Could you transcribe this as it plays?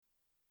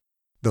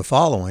The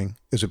following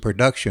is a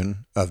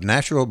production of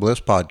Natural Bliss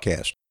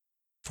Podcast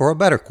for a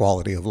better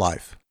quality of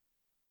life.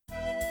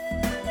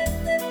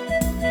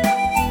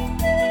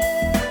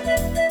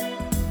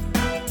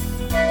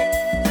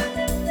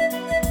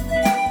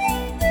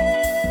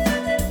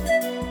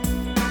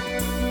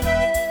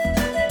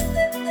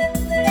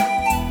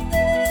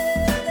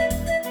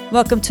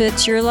 Welcome to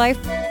It's Your Life.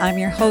 I'm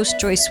your host,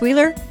 Joyce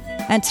Wheeler,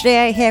 and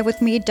today I have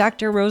with me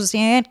Dr.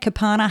 Roseanne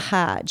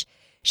Kapana-Hodge.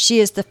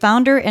 She is the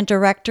founder and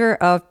director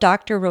of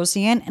Dr.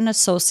 Roseanne and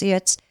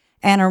Associates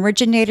and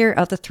originator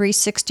of the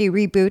 360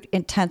 Reboot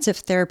Intensive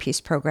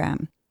Therapies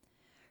Program.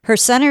 Her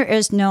center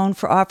is known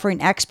for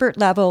offering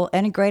expert-level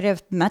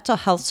integrative mental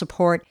health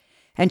support,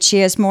 and she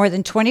has more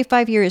than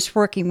 25 years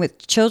working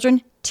with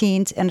children,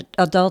 teens, and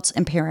adults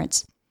and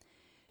parents.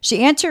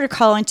 She answered a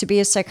calling to be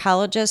a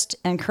psychologist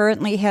and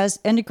currently has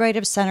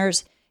integrative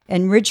centers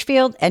in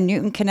Ridgefield and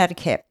Newton,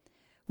 Connecticut,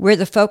 where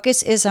the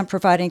focus is on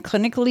providing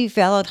clinically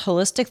valid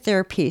holistic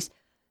therapies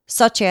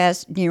such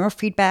as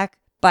neurofeedback,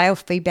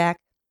 biofeedback,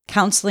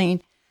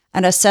 counseling,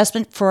 and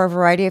assessment for a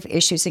variety of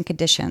issues and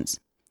conditions.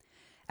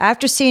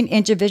 After seeing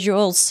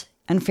individuals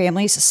and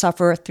families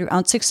suffer through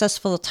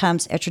unsuccessful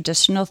attempts at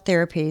traditional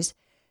therapies,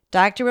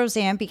 Dr.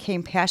 Roseanne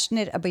became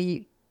passionate about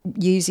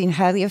using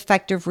highly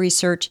effective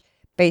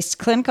research-based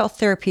clinical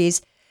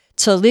therapies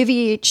to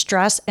alleviate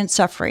stress and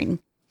suffering,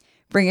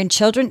 bringing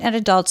children and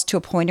adults to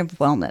a point of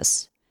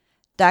wellness.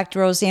 Dr.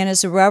 Roseanne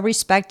is a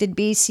well-respected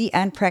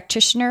BCN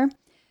practitioner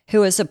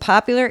who is a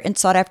popular and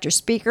sought-after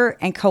speaker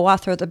and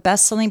co-author of the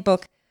best-selling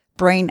book,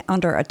 Brain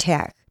Under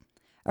Attack,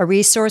 a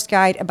resource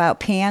guide about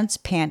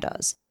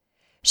pandas.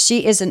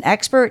 She is an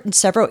expert in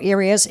several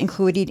areas,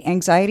 including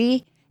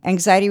anxiety,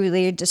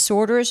 anxiety-related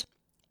disorders,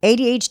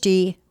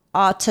 ADHD,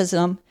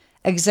 autism,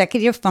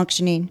 executive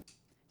functioning,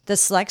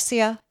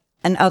 dyslexia,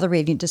 and other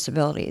reading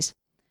disabilities,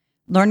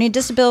 learning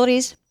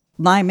disabilities,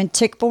 Lyme and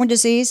tick-borne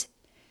disease,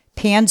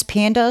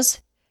 pandas,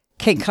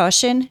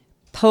 concussion,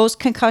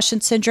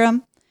 post-concussion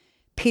syndrome,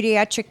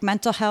 pediatric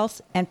mental health,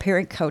 and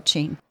parent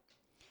coaching.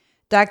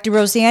 Dr.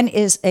 Roseanne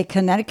is a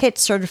Connecticut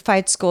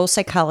certified school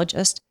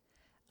psychologist,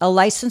 a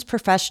licensed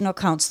professional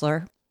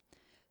counselor,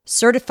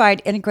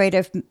 certified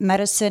integrative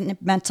medicine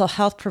mental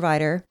health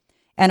provider,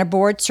 and a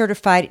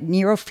board-certified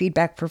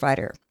neurofeedback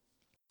provider.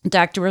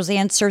 Dr.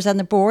 Roseanne serves on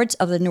the boards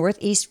of the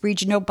Northeast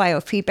Regional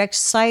Biofeedback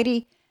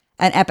Society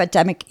and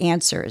Epidemic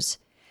Answers,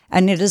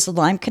 and it is the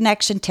Lyme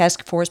Connection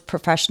Task Force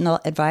Professional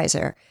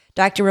Advisor.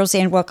 Dr.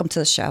 Roseanne, welcome to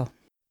the show.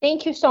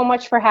 Thank you so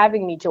much for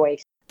having me,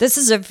 Joyce. This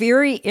is a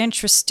very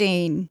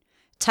interesting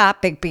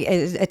topic.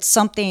 It's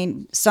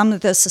something, some of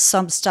this is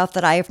some stuff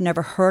that I have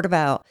never heard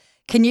about.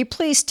 Can you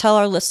please tell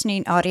our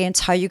listening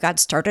audience how you got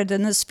started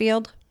in this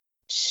field?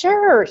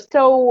 Sure.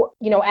 So,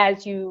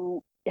 as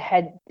you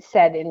had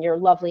said in your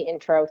lovely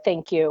intro,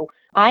 thank you.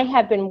 I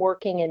have been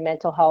working in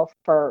mental health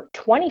for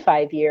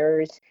 25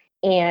 years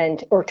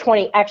or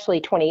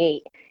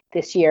 28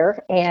 this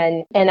year.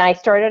 And I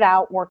started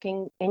out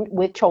working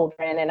with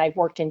children, and I've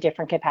worked in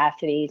different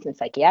capacities in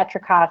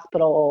psychiatric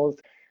hospitals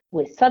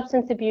with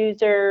substance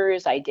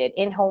abusers. I did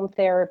in-home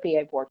therapy.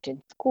 I've worked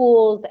in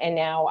schools, and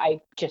now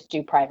I just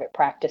do private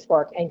practice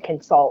work and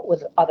consult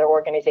with other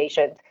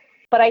organizations.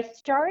 But I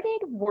started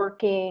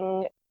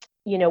working,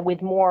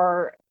 with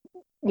more,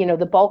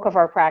 the bulk of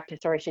our practice,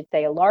 or I should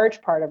say a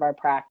large part of our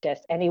practice,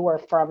 anywhere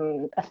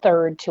from a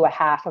third to a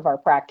half of our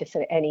practice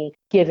at any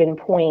given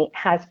point,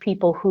 has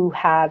people who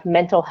have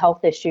mental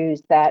health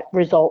issues that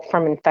result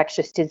from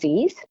infectious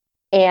disease.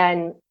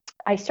 And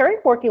I started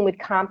working with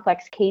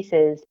complex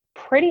cases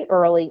pretty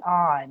early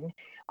on.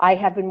 I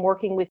have been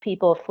working with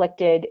people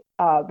afflicted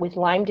with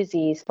Lyme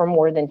disease for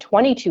more than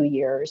 22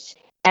 years.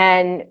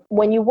 And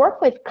when you work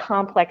with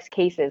complex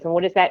cases, and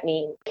what does that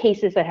mean?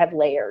 Cases that have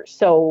layers.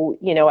 So,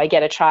 I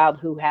get a child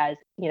who has,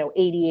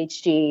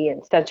 ADHD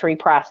and sensory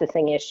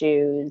processing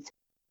issues,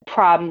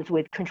 problems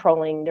with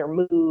controlling their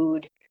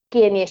mood,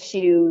 skin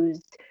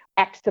issues,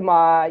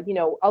 eczema,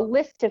 a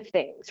list of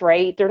things,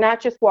 right? They're not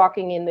just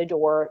walking in the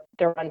door,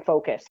 they're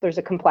unfocused. There's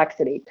a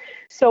complexity.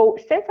 So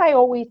since I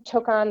always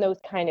took on those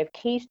kind of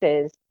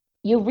cases,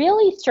 you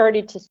really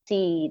started to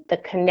see the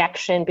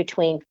connection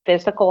between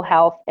physical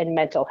health and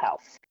mental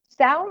health.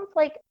 Sounds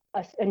like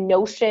a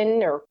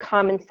notion or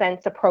common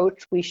sense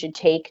approach we should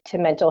take to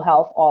mental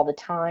health all the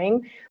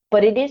time,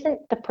 but it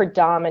isn't the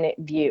predominant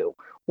view.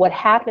 What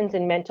happens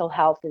in mental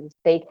health is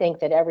they think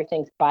that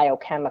everything's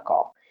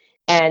biochemical,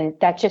 and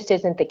that just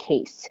isn't the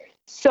case.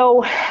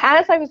 So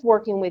as I was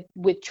working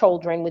with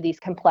children with these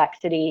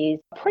complexities,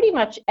 pretty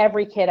much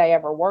every kid I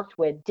ever worked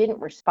with didn't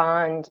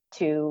respond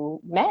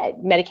to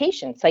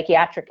medications,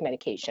 psychiatric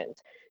medications.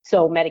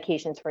 So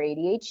medications for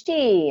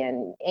ADHD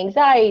and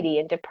anxiety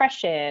and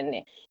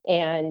depression.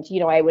 And,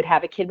 I would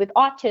have a kid with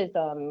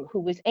autism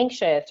who was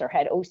anxious or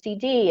had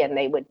OCD, and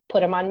they would put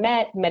them on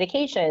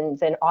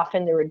medications. And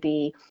often there would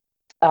be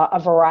a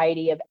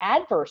variety of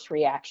adverse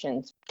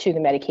reactions to the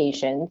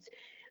medications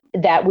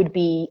that would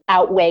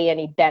outweigh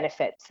any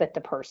benefits that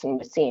the person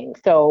was seeing.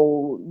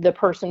 So the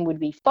person would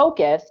be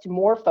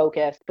more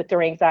focused, but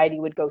their anxiety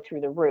would go through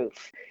the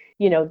roof.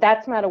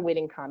 That's not a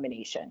winning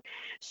combination.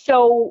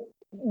 So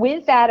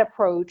with that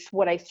approach,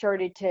 what I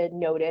started to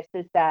notice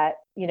is that,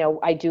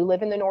 I do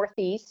live in the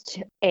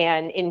Northeast,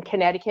 and in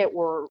Connecticut,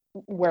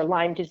 where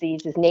Lyme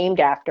disease is named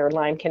after,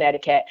 Lyme,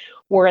 Connecticut,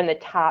 we're in the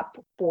top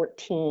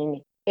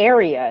 14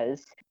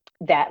 areas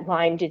that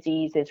Lyme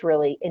disease is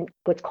really in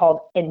what's called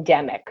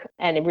endemic.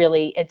 And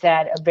it's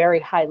at a very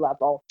high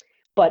level.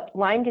 But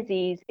Lyme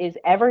disease is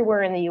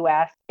everywhere in the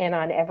US and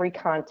on every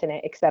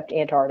continent except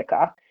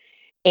Antarctica.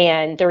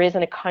 And there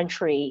isn't a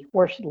country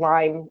where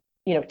Lyme,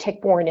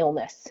 tick-borne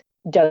illness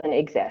doesn't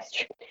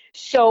exist.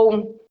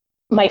 So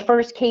my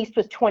first case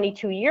was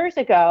 22 years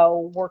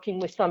ago, working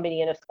with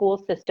somebody in a school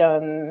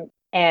system,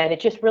 and it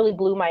just really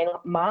blew my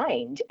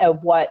mind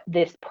of what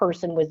this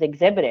person was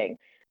exhibiting.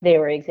 They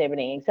were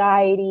exhibiting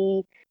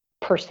anxiety,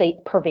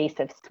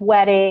 pervasive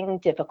sweating,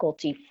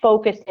 difficulty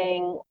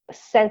focusing,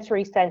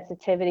 sensory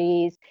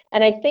sensitivities.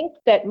 And I think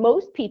that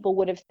most people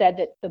would have said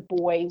that the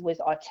boy was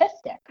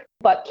autistic,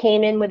 but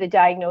came in with a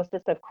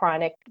diagnosis of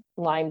chronic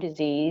Lyme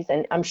disease.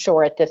 And I'm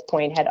sure at this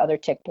point had other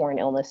tick-borne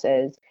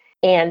illnesses.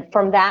 And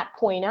from that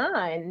point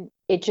on,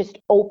 it just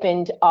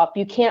opened up.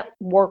 You can't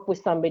work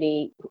with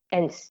somebody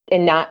and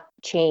not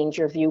change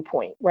your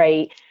viewpoint,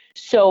 right?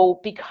 So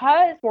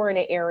because we're in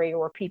an area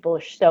where people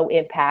are so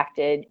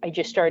impacted, I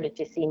just started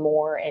to see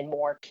more and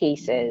more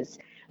cases,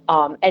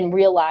 and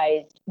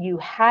realized you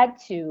had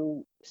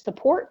to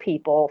support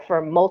people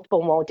from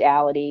multiple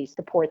modalities,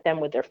 support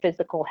them with their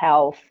physical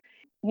health.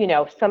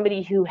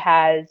 Somebody who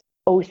has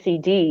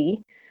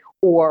OCD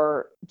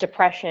or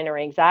depression or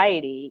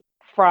anxiety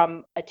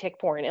from a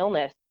tick-borne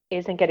illness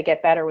isn't going to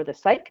get better with a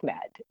psych med.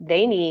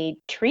 They need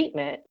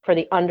treatment for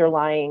the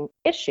underlying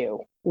issue,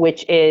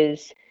 which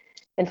is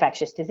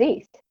infectious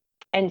disease.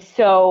 And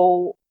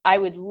so I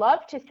would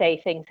love to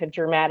say things have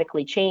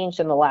dramatically changed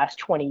in the last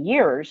 20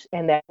 years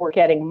and that we're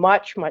getting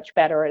much, much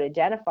better at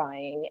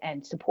identifying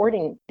and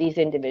supporting these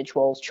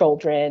individuals,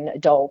 children,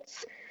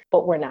 adults,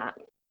 but we're not.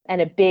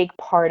 And a big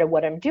part of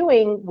what I'm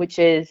doing, which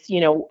is,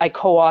 I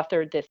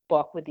co-authored this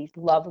book with these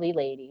lovely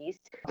ladies,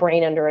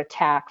 Brain Under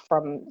Attack,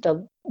 from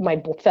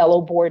my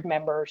fellow board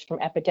members from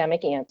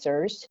Epidemic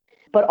Answers.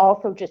 But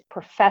also just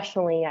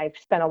professionally, I've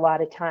spent a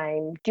lot of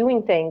time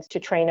doing things to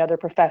train other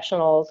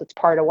professionals. It's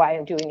part of why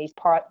I'm doing these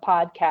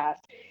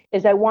podcasts,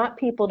 is I want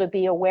people to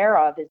be aware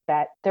of is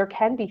that there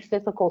can be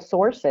physical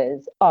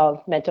sources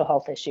of mental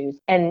health issues,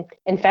 and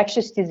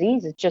infectious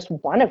disease is just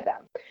one of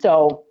them.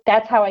 So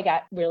that's how I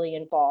got really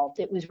involved.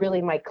 It was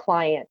really my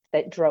clients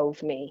that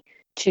drove me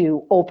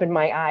to open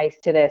my eyes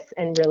to this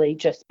and really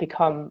just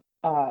become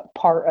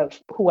part of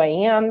who I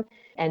am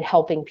and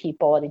helping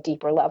people at a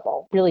deeper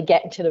level, really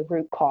get into the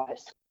root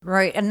cause.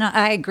 Right. And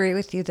I agree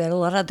with you that a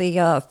lot of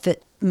the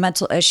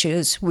mental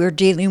issues we're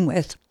dealing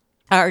with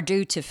are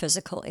due to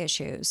physical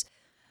issues.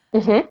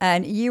 Mm-hmm.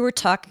 And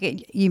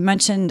you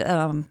mentioned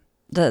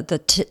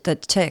the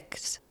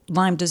ticks,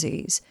 Lyme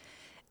disease.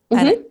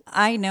 Mm-hmm. And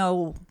I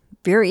know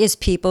various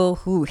people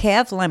who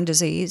have Lyme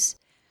disease,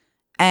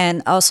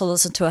 and also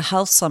listened to a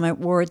health summit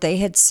where they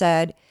had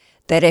said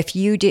that if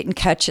you didn't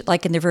catch it,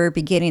 like in the very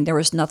beginning, there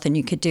was nothing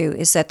you could do.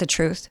 Is that the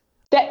truth?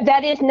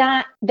 That is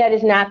not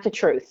the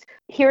truth.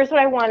 Here's what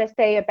I want to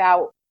say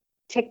about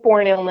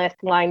tick-borne illness,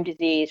 Lyme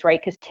disease, right?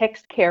 Because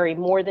ticks carry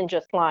more than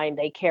just Lyme.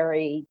 They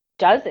carry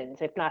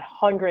dozens, if not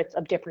hundreds,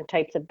 of different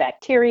types of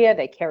bacteria.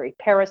 They carry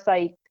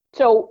parasites.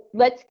 So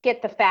let's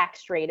get the facts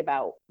straight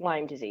about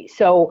Lyme disease.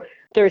 So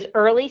there's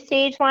early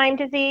stage Lyme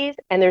disease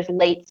and there's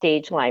late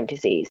stage Lyme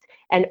disease.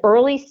 And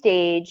early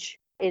stage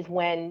is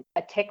when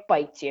a tick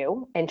bites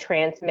you and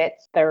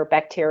transmits their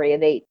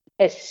bacteria.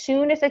 As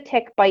soon as a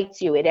tick bites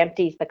you, it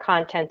empties the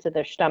contents of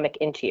their stomach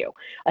into you.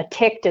 A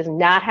tick does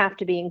not have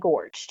to be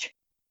engorged.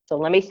 So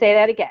let me say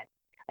that again.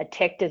 A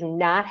tick does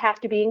not have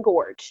to be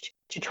engorged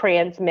to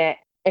transmit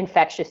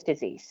infectious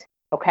disease,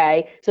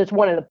 okay? So it's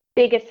one of the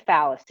biggest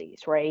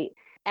fallacies, right?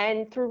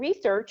 And through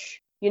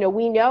research,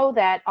 we know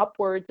that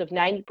upwards of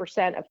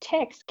 90% of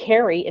ticks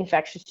carry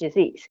infectious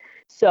disease.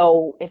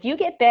 So if you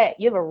get bit,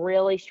 you have a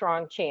really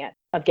strong chance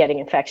of getting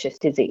infectious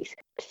disease.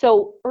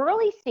 So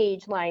early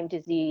stage Lyme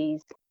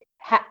disease,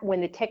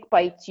 when the tick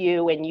bites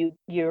you and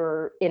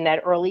you're in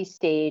that early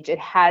stage, it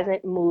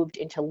hasn't moved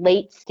into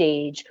late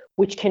stage,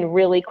 which can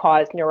really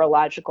cause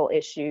neurological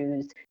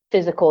issues,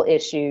 physical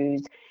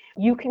issues.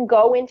 You can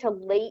go into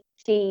late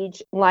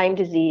stage Lyme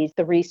disease,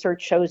 the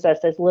research shows us,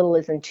 as little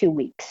as in 2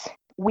 weeks.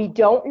 We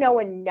don't know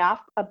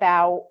enough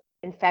about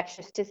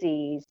infectious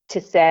disease to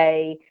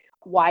say,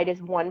 why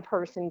does one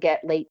person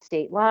get late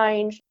stage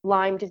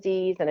Lyme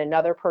disease and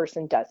another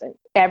person doesn't?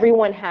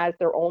 Everyone has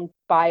their own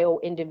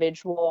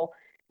bio-individual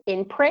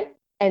imprint.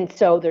 And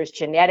so there's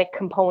genetic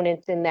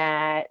components in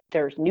that,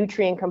 there's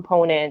nutrient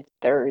components,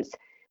 there's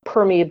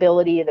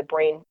permeability of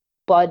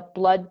the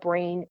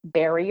blood-brain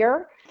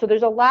barrier. So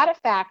there's a lot of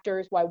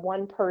factors why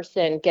one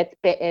person gets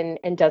bitten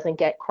and doesn't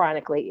get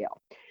chronically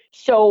ill.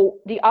 So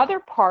the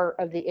other part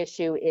of the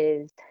issue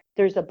is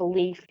there's a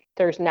belief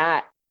there's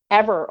not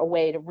ever a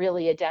way to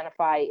really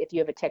identify if you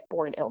have a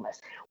tick-borne illness.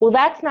 Well,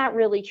 that's not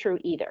really true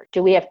either.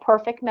 Do we have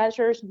perfect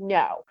measures?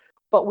 No.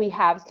 but we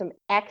have some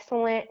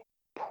excellent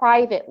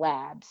private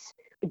labs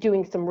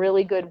doing some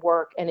really good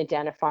work in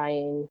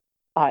identifying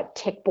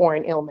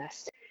tick-borne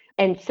illness.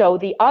 And so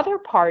the other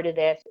part of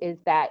this is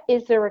that,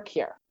 is there a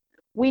cure?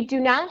 We do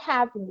not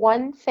have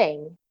one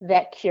thing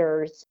that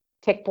cures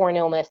tick-borne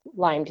illness,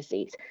 Lyme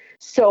disease.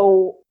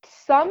 So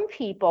some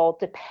people,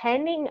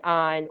 depending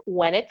on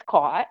when it's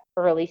caught,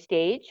 early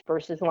stage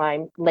versus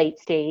Lyme, late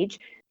stage,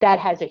 that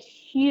has a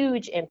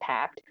huge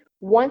impact.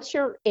 Once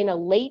you're in a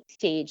late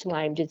stage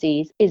Lyme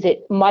disease, is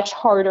it much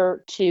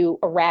harder to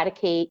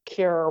eradicate,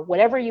 cure,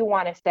 whatever you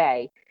want to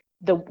say,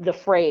 the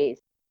phrase?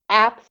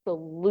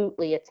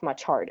 Absolutely, it's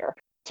much harder.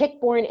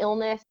 Tick-borne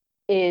illness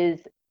is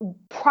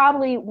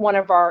probably one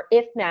of our,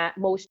 if not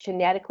most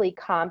genetically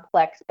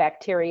complex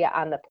bacteria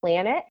on the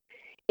planet.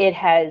 It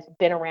has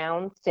been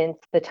around since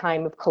the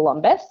time of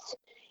Columbus,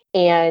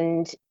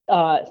 and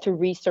through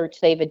research,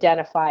 they've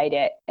identified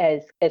it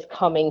as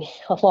coming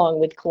along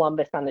with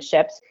Columbus on the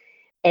ships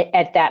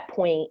at that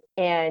point.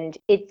 And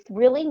it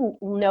really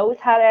knows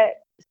how to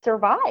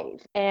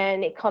survive.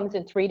 And it comes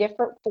in 3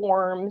 different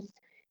forms.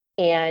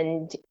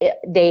 And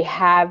they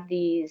have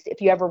these, if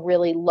you ever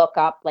really look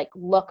up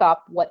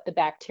what the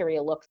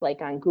bacteria looks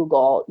like on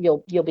Google,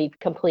 you'll be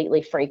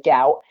completely freaked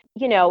out.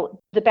 You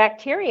know, the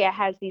bacteria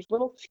has these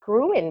little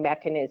screw-in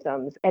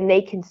mechanisms, and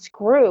they can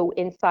screw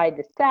inside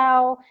the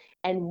cell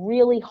and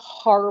really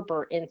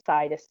harbor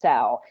inside a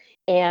cell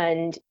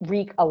and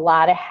wreak a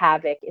lot of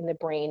havoc in the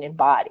brain and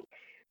body.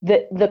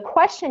 The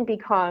question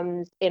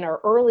becomes, in our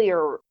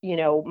earlier,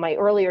 my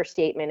earlier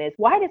statement is,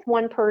 why does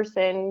one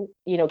person,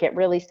 get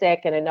really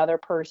sick and another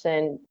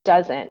person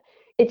doesn't?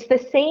 It's the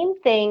same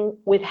thing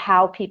with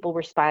how people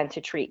respond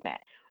to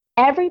treatment.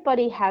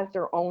 Everybody has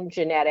their own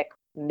genetic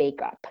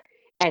makeup.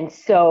 And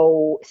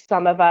so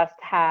some of us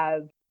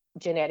have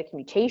genetic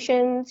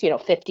mutations,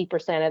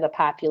 50% of the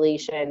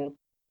population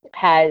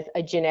has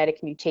a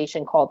genetic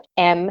mutation called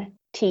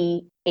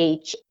MTHFR.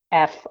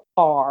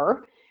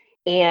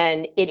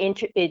 And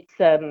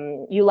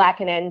you lack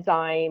an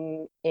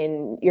enzyme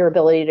in your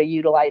ability to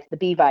utilize the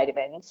B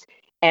vitamins,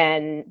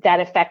 and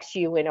that affects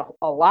you in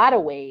a lot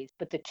of ways.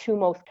 But the 2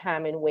 most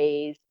common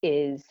ways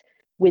is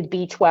with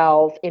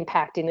B12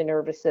 impacting the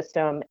nervous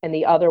system, and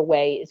the other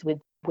way is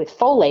with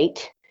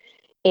folate.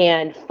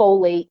 And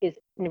folate is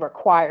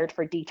required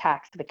for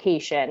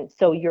detoxification.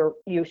 So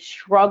you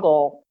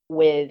struggle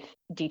with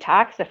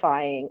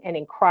detoxifying, and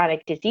in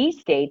chronic disease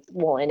states,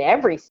 well, in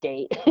every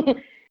state.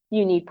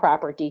 You need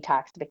proper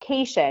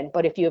detoxification.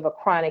 But if you have a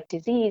chronic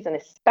disease, and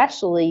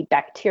especially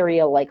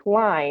bacteria like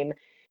Lyme,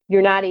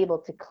 you're not able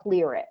to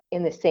clear it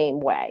in the same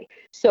way.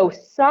 So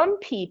some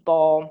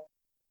people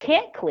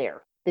can't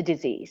clear the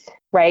disease,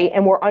 right?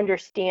 And we're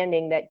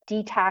understanding that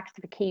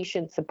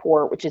detoxification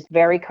support, which is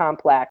very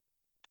complex,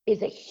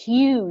 is a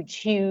huge,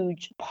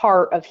 huge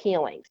part of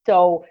healing.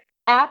 So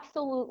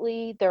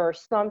absolutely, there are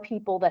some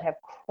people that have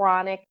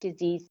chronic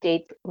disease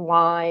states,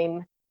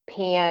 Lyme,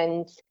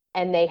 PANS,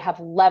 and they have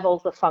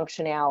levels of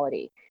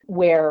functionality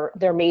where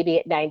they're maybe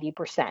at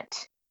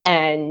 90%.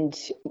 And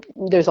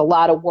there's a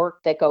lot of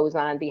work that goes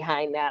on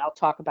behind that. I'll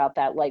talk about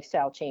that,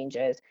 lifestyle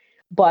changes.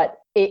 But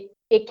it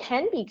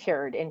can be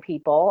cured in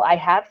people. I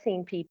have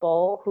seen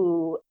people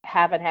who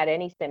haven't had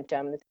any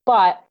symptoms,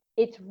 but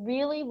it's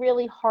really,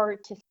 really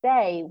hard to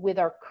say with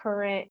our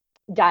current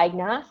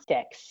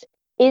diagnostics,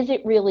 is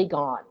it really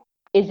gone?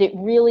 Is it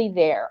really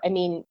there? I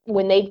mean,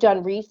 when they've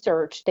done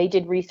research, they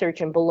did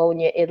research in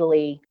Bologna,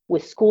 Italy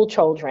with school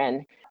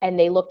children, and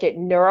they looked at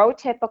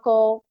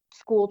neurotypical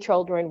school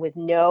children with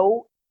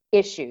no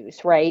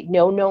issues, right?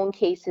 No known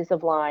cases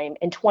of Lyme,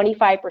 and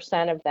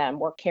 25% of them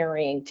were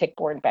carrying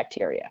tick-borne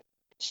bacteria.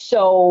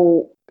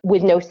 So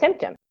with no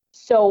symptoms.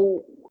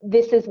 So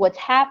this is what's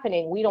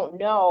happening. We don't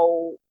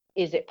know,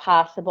 is it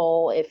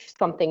possible if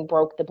something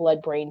broke the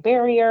blood-brain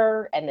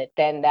barrier and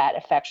then that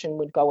affection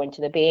would go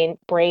into the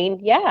brain?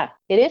 Yeah,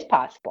 it is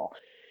possible.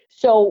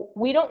 So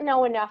we don't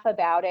know enough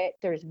about it.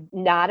 There's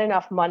not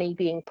enough money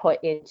being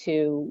put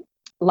into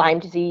Lyme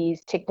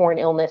disease, tick-borne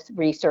illness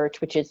research,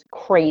 which is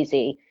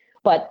crazy.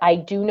 But I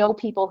do know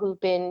people who've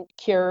been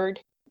cured,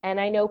 and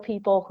I know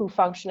people who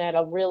function at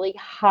a really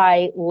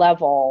high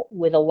level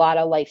with a lot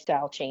of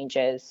lifestyle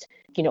changes,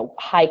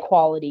 high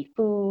quality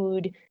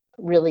food,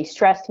 really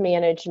stress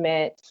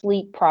management,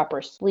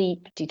 proper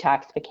sleep,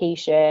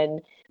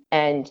 detoxification,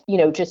 and,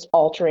 just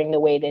altering the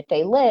way that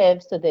they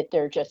live so that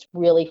they're just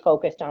really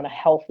focused on a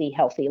healthy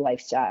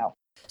lifestyle.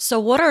 So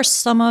what are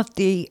some of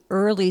the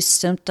early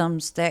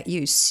symptoms that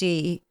you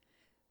see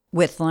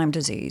with Lyme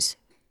disease?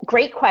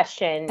 Great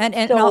question.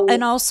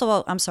 And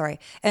also, I'm sorry.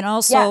 And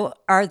also, yeah.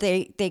 Are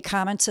they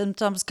common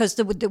symptoms? Because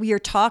you're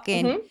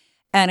talking, mm-hmm.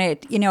 and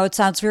it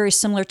sounds very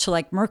similar to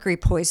like mercury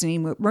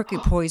poisoning.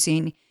 Mercury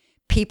poisoning,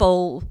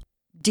 people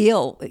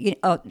deal,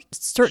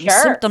 certain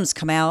sure. symptoms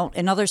come out,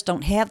 and others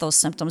don't have those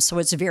symptoms. So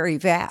it's very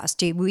vast.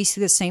 Do we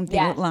see the same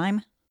thing with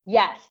Lyme?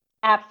 Yes,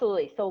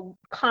 absolutely. So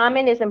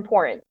common is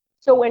important.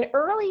 So in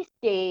early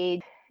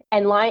stage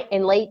and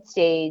in late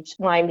stage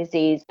Lyme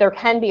disease, there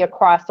can be a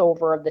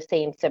crossover of the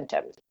same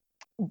symptoms.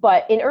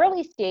 But in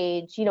early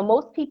stage,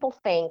 most people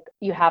think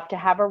you have to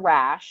have a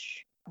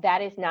rash.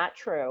 That is not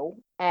true.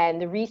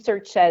 And the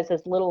research says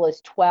as little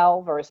as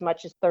 12 or as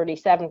much as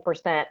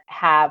 37%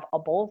 have a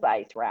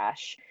bullseye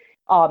rash.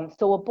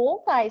 So a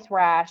bullseye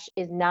rash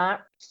is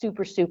not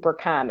super, super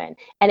common.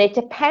 And it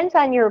depends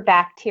on your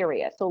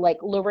bacteria. So like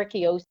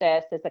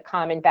Listeriosis is a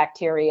common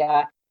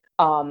bacteria.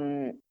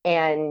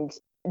 And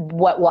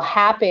what will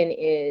happen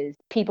is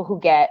people who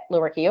get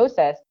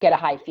Listeriosis get a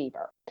high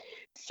fever.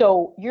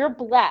 So you're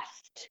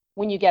blessed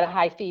when you get a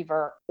high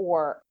fever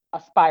or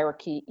a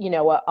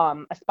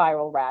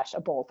spiral rash,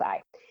 a bullseye.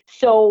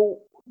 So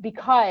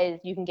because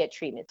you can get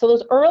treatment. So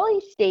those early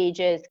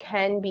stages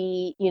can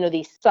be,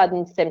 these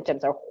sudden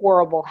symptoms, a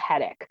horrible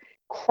headache,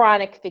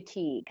 chronic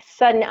fatigue,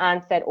 sudden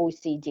onset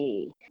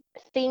OCD,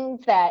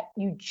 things that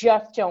you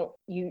just don't,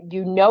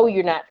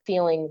 you're not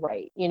feeling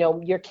right.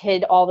 Your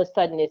kid all of a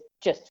sudden is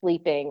just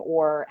sleeping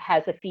or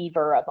has a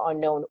fever of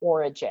unknown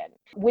origin,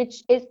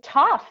 which is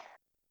tough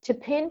to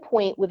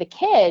pinpoint with a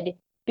kid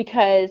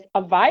because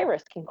a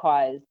virus can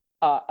cause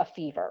a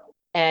fever.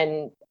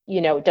 And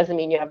it doesn't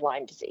mean you have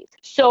Lyme disease.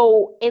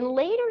 So in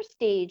later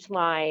stage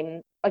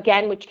Lyme,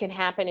 again, which can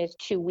happen is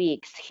 2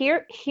 weeks,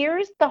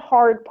 here's the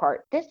hard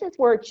part. This is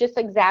where it's just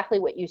exactly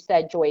what you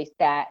said, Joyce,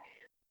 that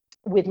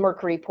with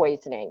mercury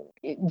poisoning,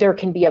 there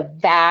can be a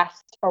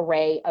vast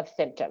array of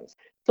symptoms.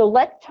 So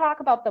let's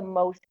talk about the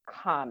most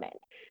common.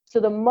 So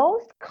the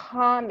most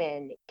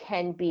common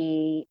can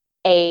be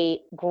a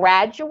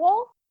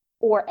gradual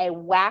or a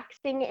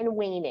waxing and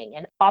waning,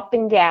 and up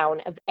and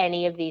down of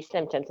any of these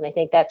symptoms. And I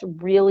think that's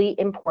really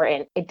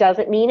important. It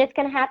doesn't mean it's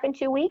going to happen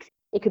 2 weeks.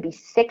 It could be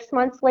 6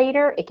 months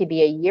later. It could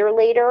be a year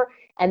later.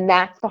 And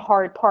that's the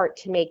hard part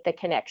to make the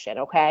connection,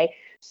 okay?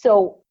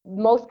 So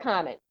most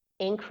common,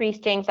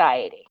 increased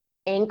anxiety,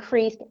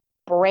 increased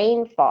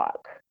brain fog,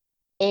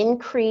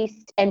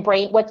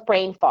 what's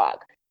brain fog?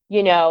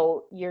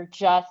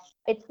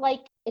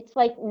 It's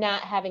like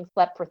not having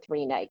slept for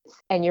 3 nights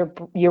and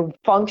you're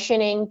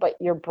functioning, but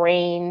your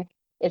brain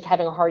is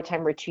having a hard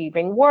time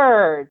retrieving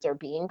words or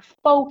being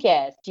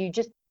focused. You're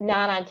just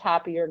not on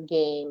top of your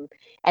game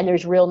and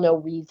there's no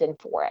reason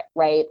for it,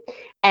 right?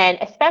 And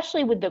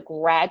especially with the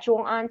gradual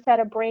onset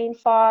of brain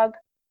fog,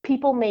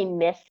 people may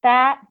miss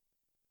that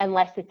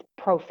unless it's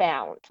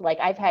profound. Like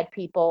I've had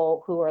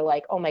people who are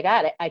like, oh my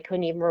God, I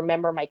couldn't even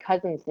remember my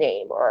cousin's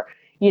name, or,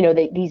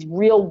 these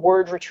real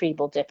word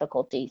retrieval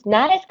difficulties.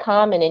 Not as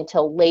common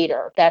until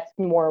later. That's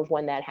more of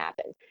when that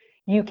happens.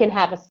 You can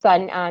have a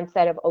sudden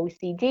onset of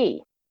OCD.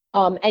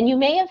 And you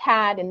may have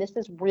had, and this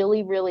is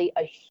really, really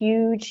a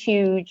huge,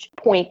 huge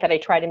point that I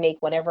try to make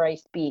whenever I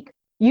speak,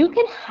 you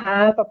can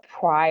have a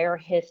prior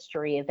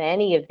history of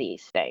any of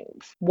these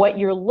things. What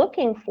you're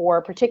looking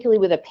for, particularly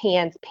with a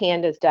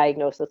PANDAS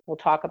diagnosis, we'll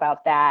talk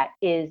about that,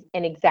 is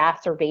an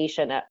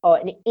exacerbation,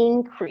 an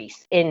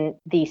increase in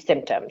these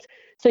symptoms.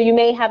 So you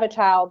may have a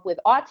child with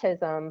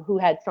autism who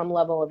had some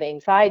level of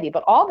anxiety,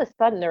 but all of a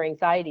sudden their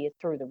anxiety is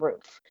through the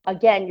roof.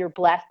 Again, you're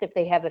blessed if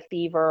they have a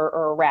fever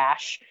or a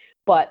rash,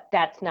 but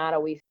that's not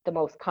always the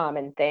most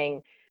common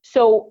thing.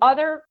 So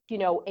other,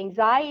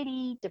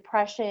 anxiety,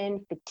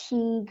 depression,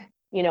 fatigue,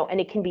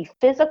 and it can be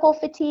physical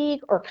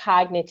fatigue or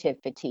cognitive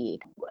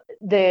fatigue.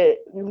 The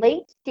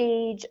late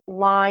stage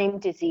Lyme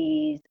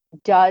disease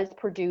does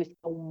produce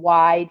a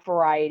wide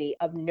variety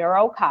of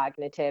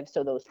neurocognitive,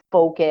 so those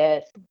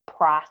focus,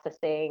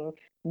 processing,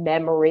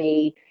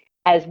 memory,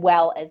 as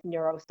well as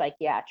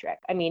neuropsychiatric.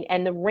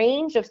 And the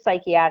range of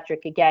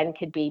psychiatric, again,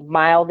 could be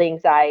mild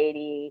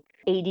anxiety,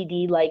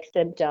 ADD-like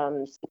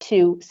symptoms,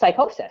 to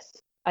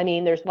psychosis.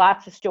 There's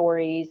lots of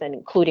stories, and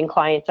including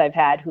clients I've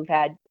had who've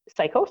had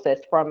psychosis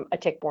from a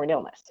tick-borne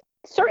illness.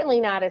 Certainly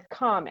not as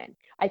common.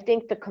 I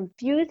think the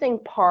confusing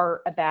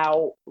part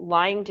about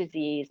Lyme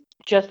disease,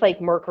 just like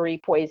mercury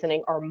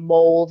poisoning or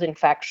mold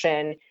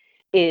infection,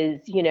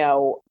 is,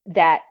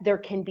 that there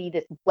can be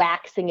this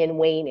waxing and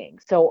waning.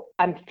 So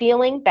I'm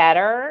feeling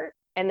better,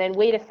 and then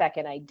wait a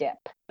second, I dip.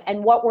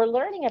 And what we're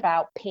learning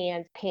about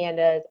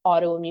PANDAS,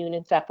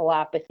 autoimmune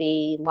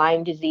encephalopathy,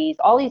 Lyme disease,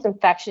 all these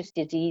infectious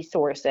disease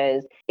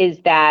sources, is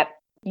that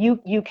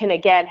you can,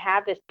 again,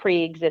 have this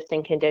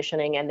pre-existing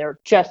conditioning, and there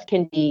just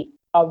can be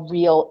a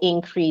real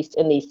increase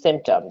in these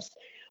symptoms.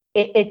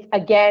 It's,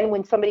 again,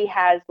 when somebody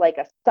has like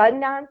a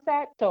sudden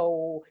onset.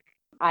 So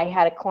I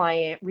had a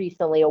client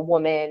recently, a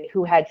woman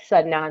who had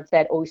sudden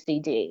onset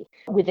OCD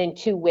within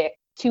 2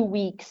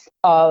 weeks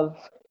of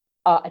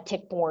a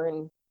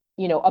tick-borne,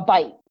 a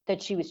bite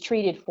that she was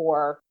treated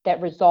for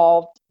that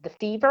resolved the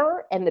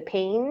fever and the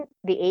pain,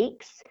 the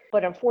aches.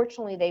 But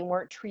unfortunately, they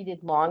weren't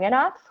treated long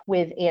enough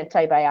with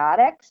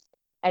antibiotics.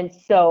 And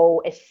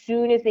so as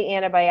soon as the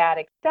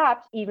antibiotics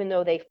stopped, even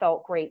though they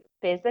felt great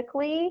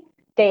physically,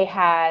 they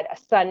had a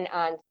sudden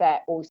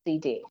onset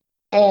OCD.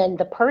 And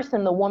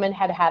the woman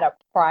had had a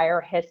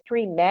prior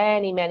history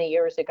many, many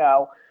years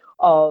ago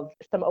of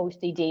some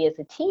OCD as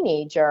a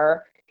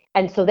teenager.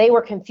 And so they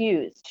were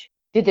confused.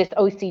 Did this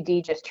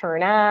OCD just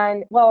turn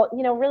on? Well,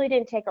 really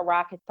didn't take a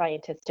rocket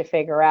scientist to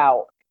figure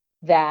out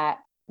that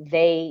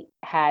they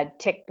had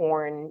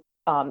tick-borne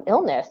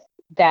illness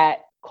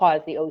that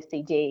cause the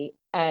OCD.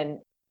 And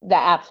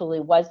that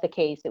absolutely was the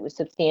case. It was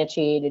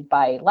substantiated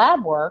by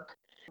lab work,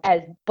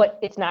 but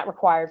it's not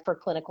required for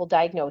clinical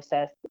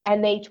diagnosis.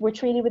 And they were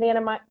treated with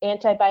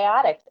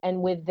antibiotics,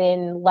 and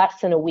within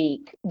less than a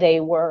week,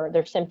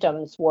 their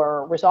symptoms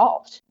were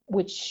resolved.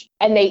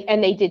 And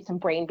they did some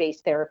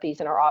brain-based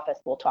therapies in our office.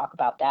 We'll talk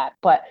about that.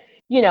 But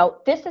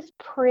this is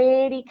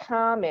pretty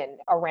common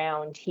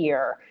around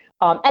here.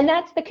 And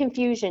that's the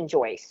confusion,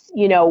 Joyce,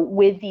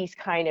 with these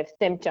kind of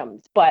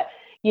symptoms. But,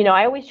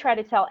 I always try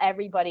to tell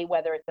everybody,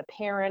 whether it's a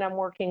parent I'm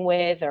working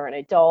with or an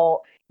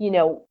adult,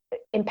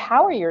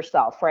 empower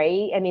yourself,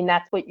 right? I mean,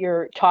 that's what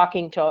you're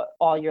talking to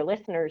all your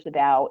listeners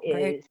about is,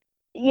 Right.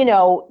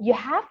 You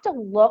have to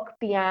look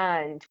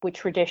beyond what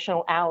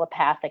traditional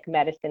allopathic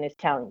medicine is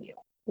telling you.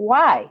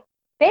 Why?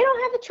 They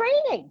don't have the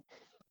training.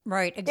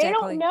 Right, They don't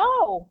exactly.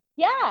 know.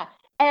 Yeah.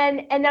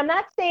 And I'm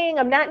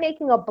not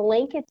making a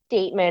blanket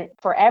statement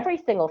for every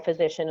single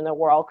physician in the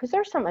world, because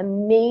there's some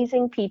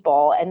amazing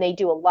people and they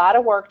do a lot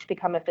of work to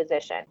become a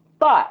physician.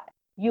 But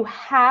you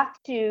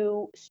have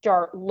to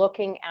start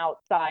looking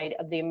outside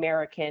of the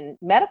American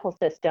medical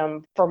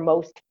system for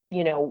most,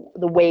 the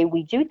way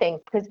we do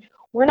things, because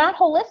we're not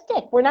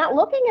holistic. We're not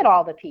looking at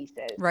all the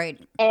pieces. Right.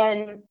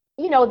 And,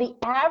 the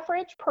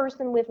average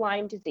person with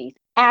Lyme disease,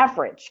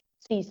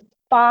 sees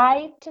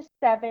 5 to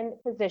 7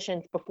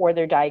 physicians before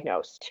they're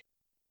diagnosed.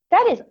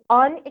 That is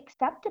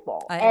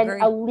unacceptable I and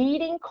agree. a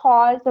leading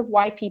cause of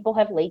why people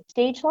have late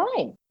stage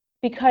Lyme,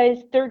 because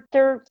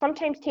they're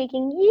sometimes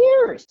taking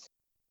years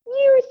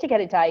to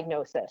get a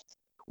diagnosis,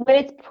 when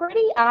it's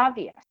pretty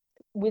obvious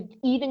with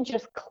even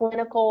just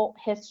clinical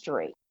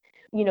history.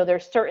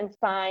 There's certain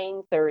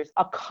signs. There's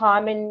a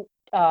common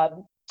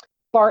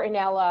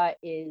Bartonella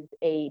is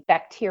a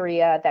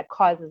bacteria that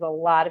causes a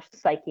lot of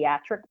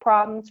psychiatric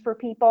problems for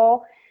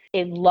people.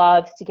 It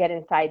loves to get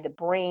inside the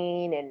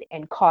brain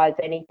and cause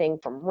anything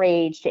from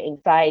rage to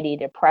anxiety,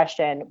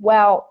 depression.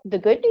 Well, the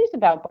good news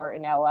about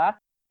Bartonella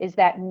is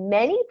that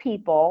many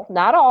people,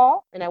 not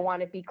all, and I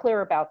want to be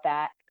clear about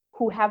that,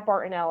 who have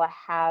Bartonella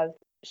have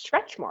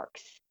stretch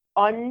marks,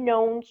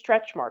 unknown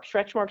stretch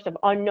marks of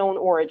unknown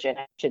origin,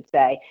 I should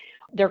say.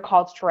 They're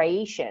called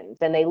striations,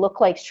 and they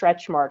look like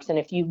stretch marks. And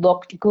if you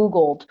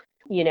Googled,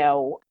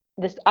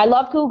 this, I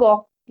love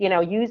Google,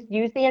 use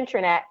the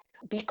internet.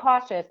 Be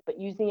cautious, but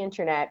use the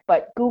internet.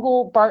 But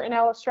Google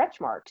Bartonella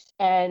stretch marks,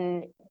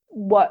 and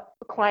what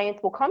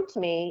clients will come to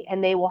me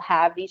and they will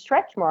have these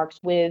stretch marks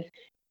with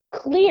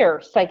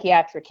clear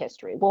psychiatric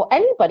history. Well,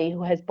 anybody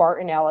who has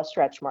Bartonella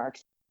stretch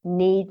marks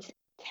needs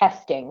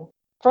testing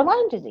for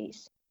Lyme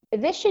disease.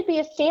 This should be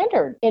a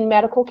standard in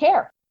medical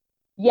care.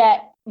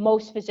 Yet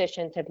most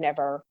physicians have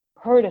never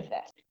heard of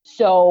this.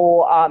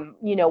 So,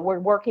 we're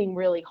working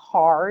really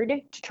hard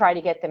to try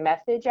to get the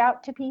message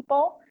out to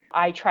people.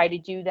 I try to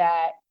do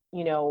that,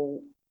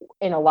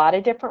 in a lot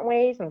of different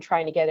ways. I'm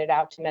trying to get it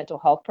out to mental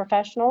health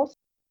professionals.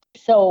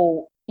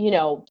 So,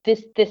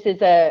 this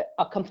is a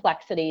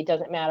complexity. It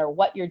doesn't matter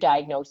what your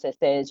diagnosis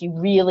is. You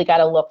really got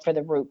to look for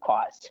the root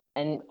cause.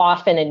 And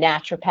often a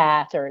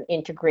naturopath or an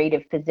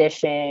integrative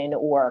physician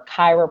or a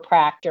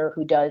chiropractor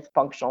who does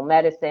functional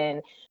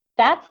medicine,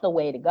 that's the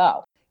way to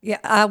go.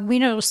 Yeah, we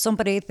know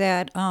somebody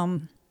that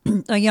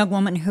a young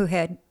woman who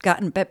had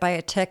gotten bit by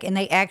a tick, and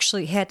they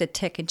actually had the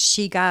tick, and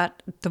she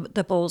got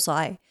the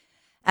bullseye,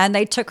 and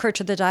they took her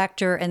to the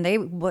doctor, and they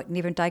wouldn't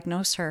even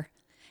diagnose her.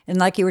 And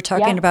like you were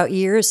talking Yeah. about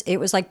years, it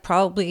was like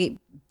probably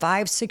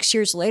 5, 6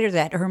 years later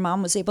that her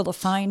mom was able to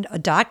find a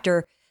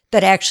doctor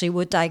that actually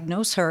would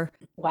diagnose her.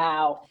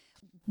 Wow.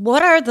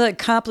 What are the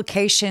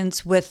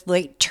complications with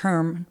late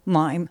term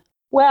Lyme?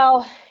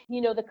 Well,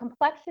 the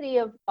complexity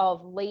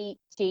of late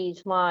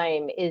stage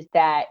Lyme is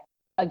that,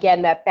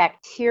 again, that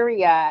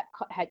bacteria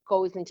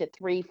goes into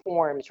 3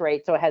 forms,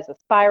 right? So it has a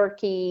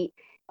spirochete,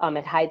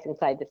 it hides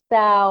inside the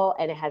cell,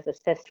 and it has a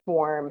cyst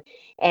form.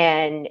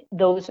 And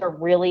those are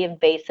really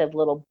invasive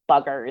little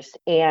buggers,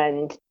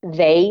 and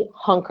they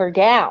hunker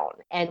down.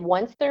 And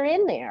once they're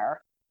in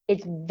there,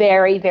 it's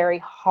very, very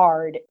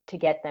hard to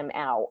get them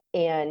out.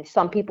 And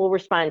some people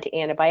respond to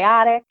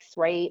antibiotics,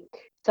 right?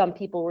 Some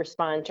people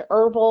respond to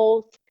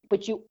herbals,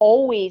 but you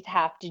always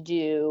have to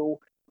do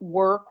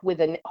work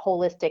with a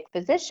holistic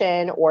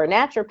physician or a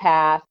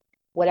naturopath,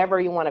 whatever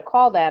you want to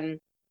call them,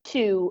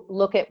 to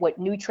look at what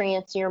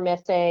nutrients you're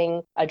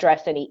missing,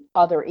 address any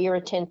other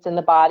irritants in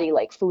the body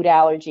like food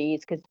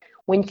allergies. Because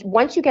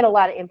once you get a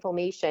lot of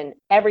inflammation,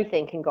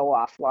 everything can go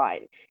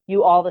offline.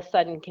 You all of a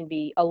sudden can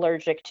be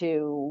allergic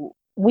to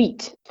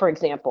wheat, for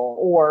example,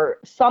 or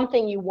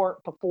something you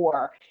weren't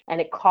before,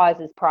 and it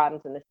causes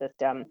problems in the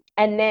system.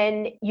 And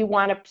then you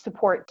want to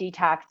support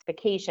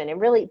detoxification. And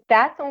really,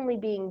 that's only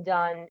being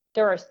done.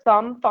 There are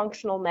some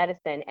functional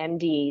medicine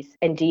MDs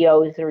and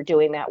DOs that are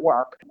doing that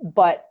work.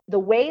 But the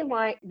way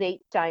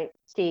late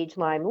stage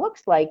Lyme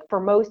looks like for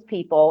most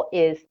people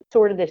is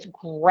sort of this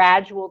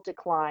gradual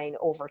decline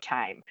over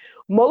time.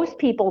 Most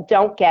people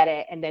don't get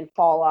it and then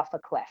fall off a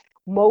cliff.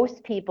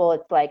 Most people,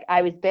 it's like,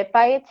 I was bit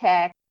by a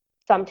tick,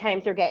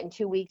 Sometimes they're getting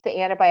 2 weeks of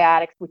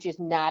antibiotics, which is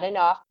not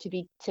enough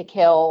to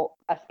kill.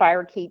 A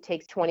spirochete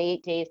takes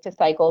 28 days to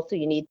cycle, so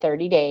you need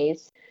 30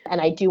 days. And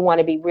I do want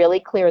to be really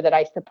clear that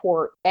I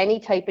support any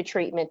type of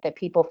treatment that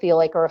people feel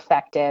like are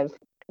effective.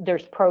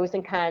 There's pros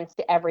and cons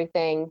to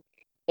everything.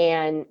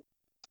 And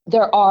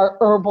there are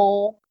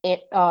herbal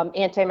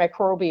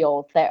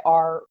antimicrobials that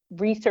are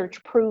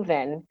research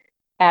proven.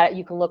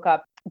 You can look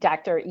up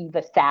Dr.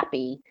 Eva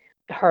Sappi.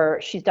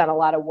 She's done a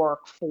lot of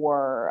work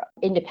for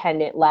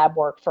independent lab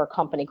work for a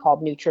company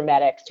called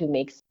Nutrimetics, who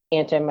makes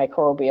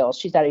antimicrobials.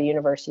 She's at a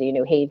university in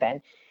New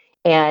Haven.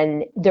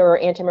 And there are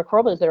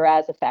antimicrobials that are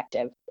as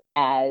effective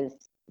as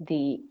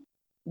the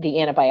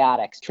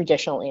antibiotics,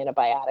 traditional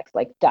antibiotics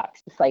like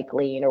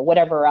doxycycline or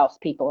whatever else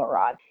people are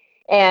on.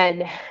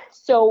 And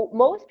so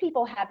most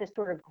people have this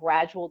sort of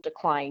gradual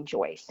decline,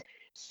 Joyce.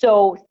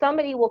 So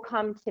somebody will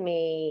come to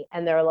me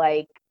and they're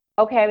like,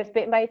 okay, I was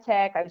bitten by a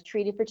tick. I was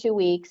treated for 2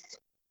 weeks.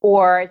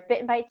 Or I was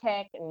bitten by a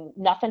tick and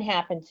nothing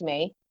happened to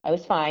me. I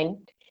was fine.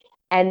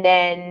 And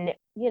then,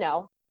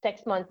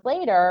 6 months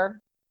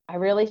later, I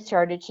really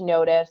started to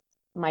notice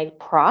my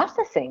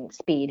processing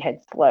speed had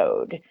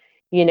slowed,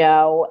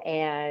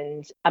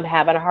 and I'm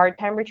having a hard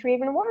time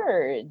retrieving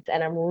words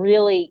and I'm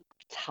really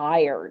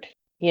tired,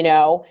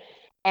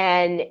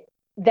 and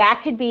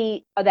that could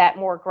be that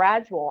more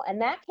gradual,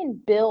 and that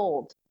can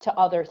build to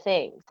other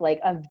things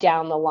like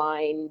down the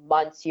line,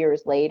 months,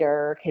 years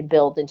later, can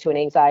build into an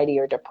anxiety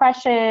or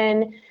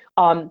depression.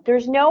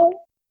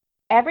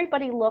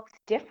 Everybody looks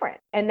different,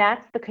 and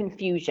that's the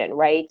confusion,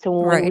 right? So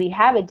when we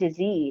have a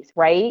disease,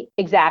 right?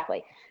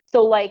 Exactly.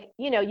 So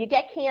you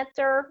get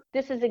cancer,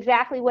 this is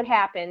exactly what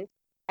happens.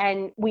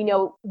 And we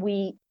know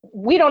we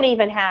don't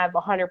even have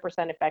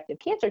 100% effective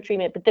cancer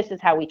treatment, but this is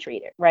how we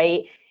treat it,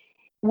 right?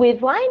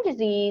 With Lyme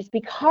disease,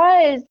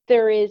 because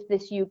there is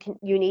this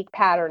unique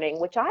patterning,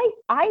 which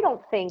I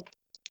don't think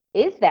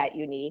is that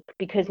unique,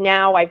 because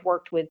now I've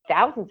worked with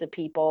thousands of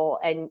people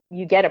and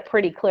you get a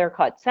pretty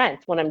clear-cut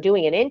sense when I'm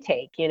doing an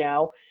intake.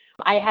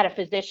 I had a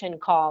physician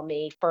call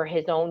me for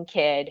his own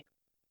kid,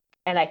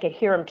 and I could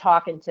hear him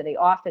talking to the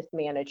office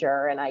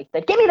manager, and I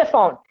said, give me the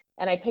phone.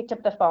 And I picked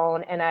up the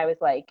phone and I was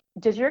like,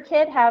 does your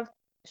kid have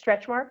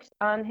stretch marks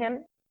on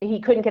him? He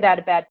couldn't get out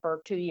of bed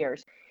for 2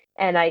 years.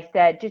 And I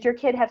said, does your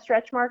kid have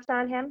stretch marks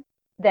on him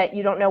that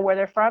you don't know where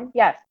they're from?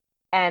 Yes.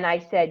 And I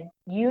said,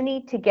 you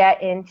need to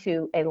get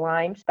into a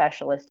Lyme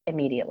specialist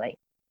immediately.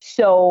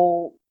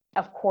 So,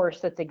 of course,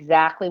 that's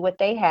exactly what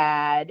they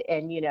had,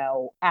 and,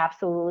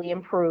 absolutely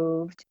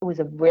improved. It was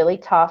a really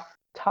tough,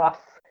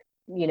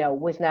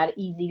 was not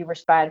easy to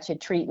respond to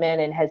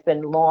treatment and has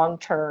been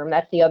long-term.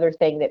 That's the other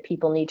thing that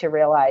people need to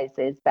realize,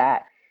 is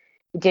that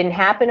it didn't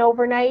happen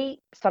overnight.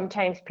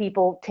 Sometimes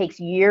people takes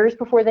years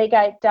before they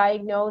get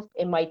diagnosed.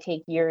 It might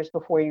take years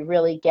before you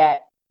really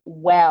get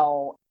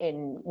well.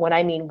 And when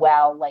I mean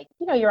well,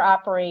 you're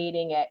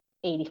operating at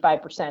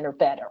 85% or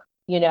better.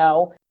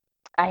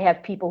 I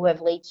have people who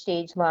have late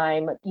stage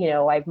Lyme.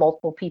 I have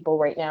multiple people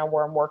right now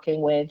where I'm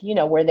working with,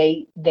 where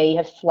they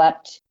have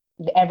slept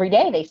every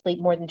day. They sleep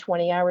more than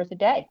 20 hours a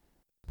day.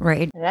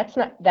 Right. And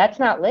that's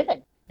not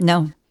living.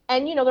 No.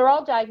 And, they're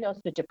all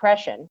diagnosed with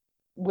depression,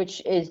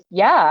 which is, they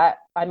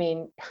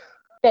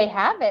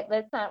have it, but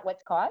it's not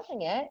what's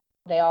causing it.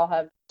 They all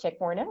have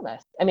tick-borne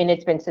illness.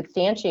 It's been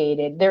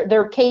substantiated.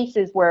 There are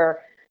cases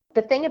where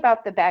the thing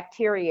about the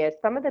bacteria is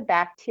some of the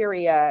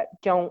bacteria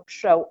don't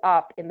show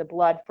up in the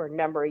blood for a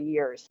number of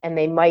years, and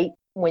they might,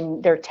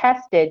 when they're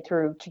tested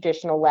through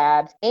traditional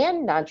labs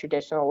and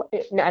non-traditional,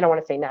 I don't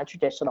want to say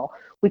non-traditional,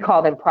 we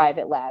call them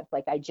private labs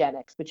like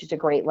IGeneX, which is a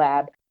great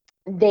lab.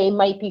 They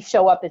might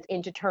show up as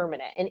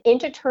indeterminate. And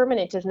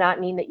indeterminate does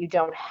not mean that you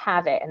don't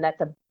have it. And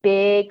that's a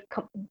big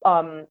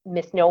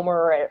misnomer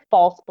or a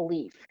false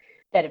belief,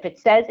 that if it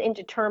says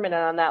indeterminate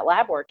on that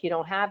lab work, you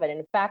don't have it. And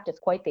in fact, it's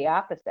quite the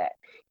opposite.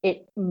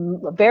 It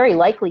very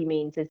likely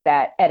means is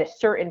that at a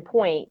certain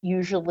point,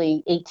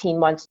 usually 18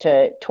 months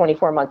to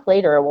 24 months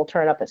later, it will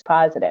turn up as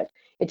positive.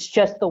 It's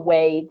just the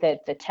way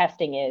that the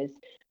testing is.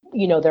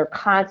 They're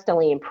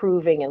constantly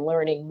improving and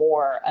learning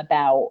more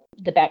about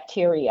the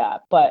bacteria,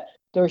 but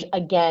there's,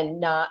 again,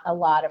 not a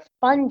lot of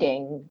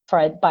funding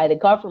by the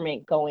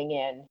government going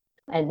in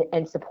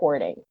and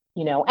supporting,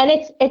 and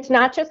it's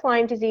not just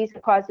Lyme disease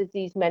that causes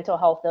these mental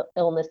health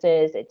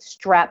illnesses. It's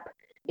strep,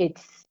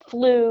 it's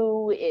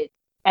flu, it's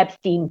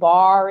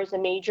Epstein-Barr is a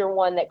major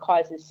one that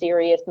causes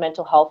serious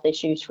mental health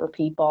issues for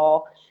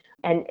people.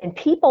 And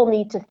people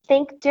need to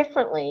think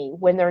differently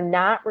when they're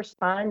not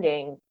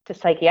responding to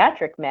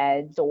psychiatric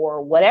meds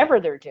or whatever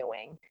they're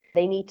doing.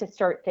 They need to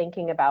start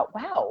thinking about,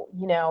 wow,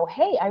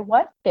 hey, I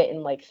was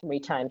bitten 3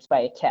 times by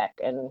a tick,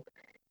 and,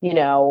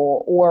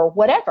 or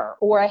whatever,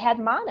 or I had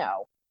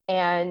mono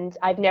and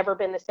I've never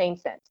been the same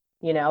since.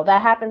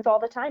 That happens all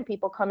the time.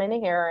 People come in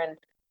here and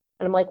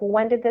I'm like, well,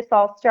 when did this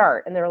all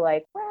start? And they're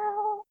like,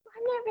 well,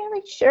 I'm not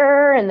really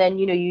sure. And then,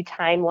 you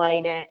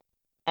timeline it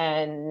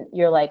and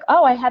you're like,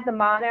 oh, I had the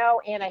mono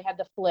and I had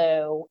the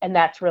flu. And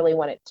that's really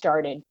when it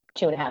started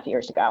 2.5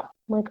 years ago.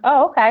 I'm like,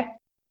 oh, okay.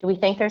 do we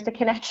think there's a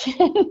connection?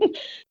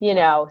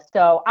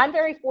 So I'm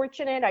very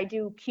fortunate. I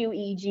do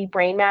QEEG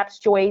brain maps,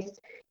 Joyce.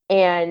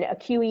 And a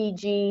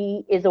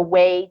QEEG is a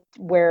way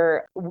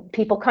where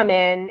people come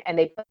in and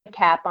they put a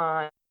cap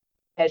on,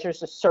 measures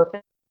the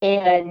surface.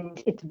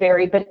 And it's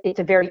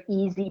a very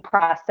easy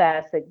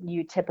process that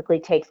you typically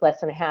takes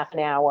less than a half an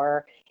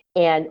hour.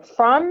 And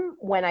from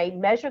when I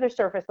measure the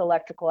surface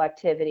electrical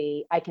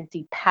activity, I can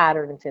see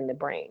patterns in the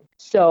brain.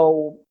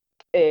 So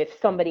if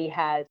somebody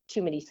has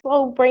too many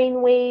slow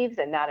brain waves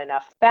and not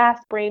enough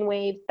fast brain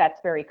waves, that's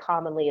very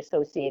commonly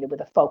associated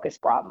with a focus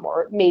problem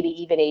or maybe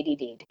even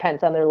ADD,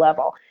 depends on their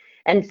level.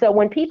 And so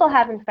when people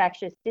have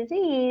infectious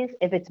disease,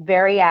 if it's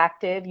very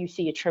active, you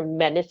see a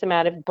tremendous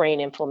amount of brain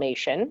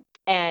inflammation.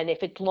 And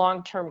if it's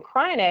long-term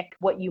chronic,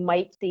 what you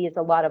might see is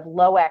a lot of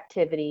low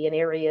activity in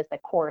areas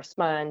that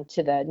correspond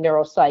to the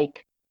neuropsych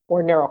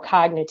or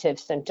neurocognitive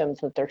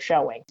symptoms that they're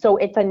showing. So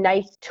it's a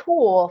nice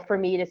tool for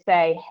me to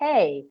say,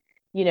 hey,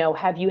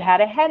 have you had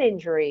a head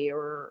injury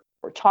or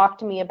talk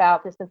to me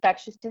about this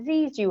infectious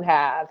disease you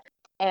have?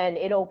 And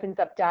it opens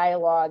up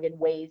dialogue in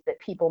ways that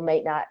people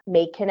might not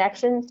make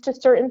connections to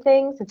certain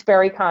things. It's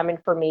very common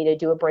for me to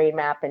do a brain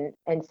map and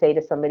say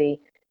to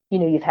somebody,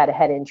 you've had a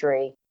head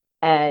injury.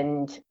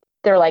 And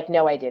they're like,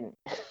 no, I didn't.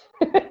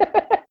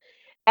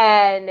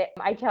 And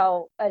I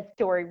tell a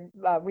story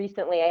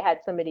recently. I had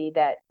somebody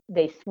that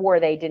they swore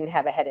they didn't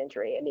have a head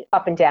injury. I mean,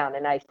 up and down.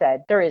 And I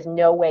said, there is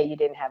no way you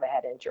didn't have a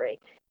head injury.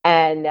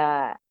 And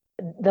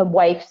the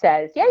wife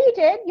says, yeah, you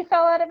did. You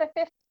fell out of a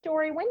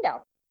 5th-story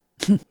window.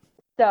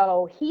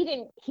 So he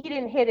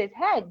didn't hit his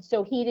head,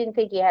 so he didn't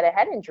think he had a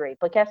head injury.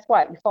 But guess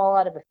what? You fall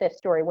out of a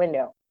 5th-story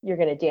window, you're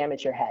going to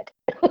damage your head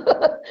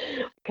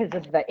because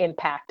of the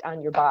impact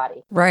on your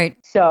body. Right.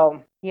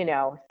 So,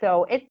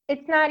 so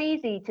it's not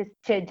easy to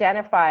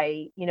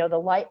identify,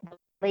 the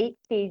late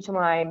stage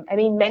Lyme. I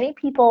mean, many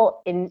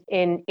people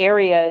in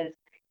areas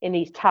in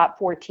these top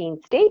 14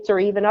 states or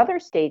even other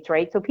states,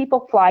 right? So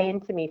people fly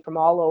into me from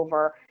all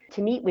over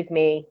to meet with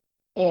me.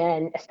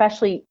 And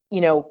especially,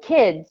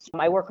 kids,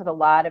 I work with a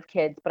lot of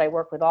kids, but I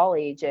work with all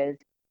ages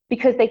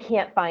because they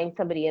can't find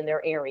somebody in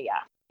their area.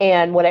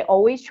 And what I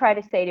always try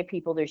to say to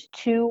people, there's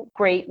 2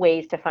 great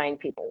ways to find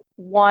people.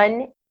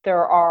 One,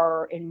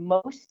 in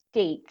most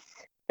states,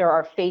 there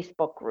are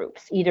Facebook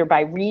groups, either by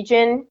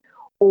region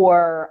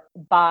or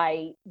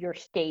by your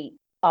state,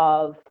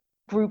 of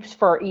groups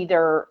for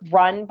either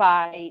run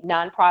by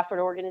nonprofit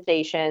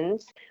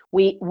organizations.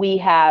 We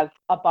have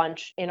a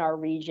bunch in our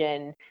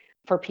region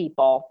for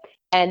people.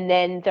 And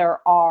then there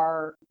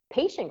are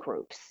patient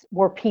groups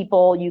where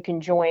you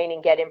can join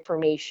and get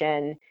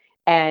information.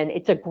 And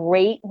it's a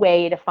great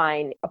way to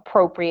find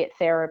appropriate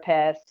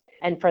therapists.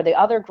 And for the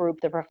other group,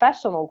 the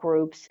professional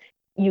groups,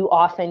 you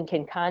often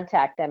can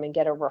contact them and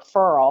get a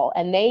referral.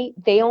 And they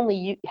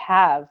only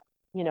have,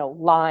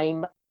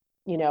 Lyme,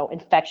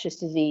 infectious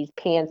disease,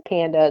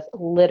 pandas,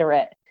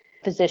 literate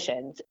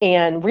physicians.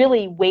 And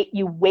really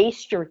you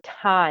waste your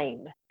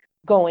time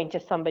going to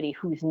somebody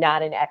who's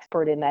not an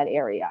expert in that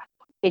area.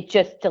 It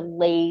just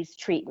delays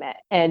treatment.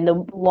 And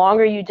the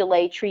longer you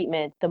delay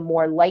treatment, the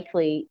more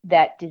likely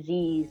that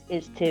disease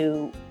is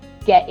to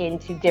get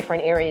into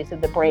different areas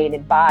of the brain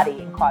and body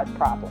and cause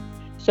problems.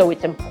 So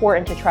it's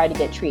important to try to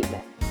get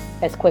treatment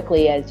as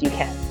quickly as you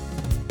can.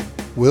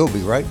 We'll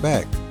be right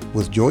back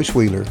with Joyce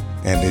Wheeler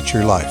and It's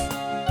Your Life.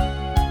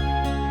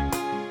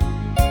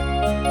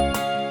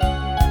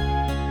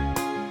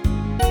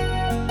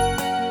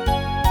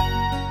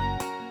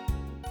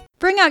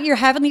 Bring out your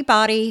heavenly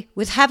body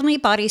with Heavenly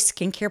Body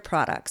skincare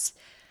products.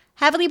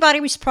 Heavenly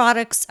Body's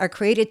products are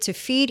created to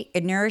feed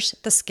and nourish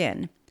the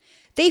skin.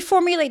 They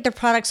formulate their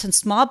products in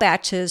small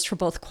batches for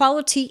both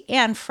quality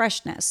and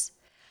freshness.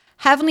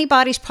 Heavenly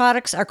Body's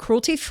products are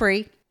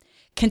cruelty-free,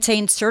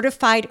 contain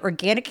certified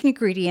organic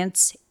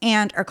ingredients,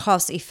 and are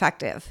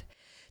cost-effective.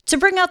 To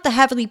bring out the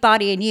Heavenly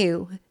Body in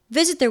you,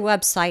 visit their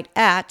website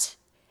at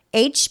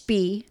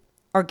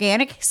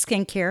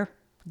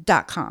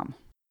hborganicskincare.com.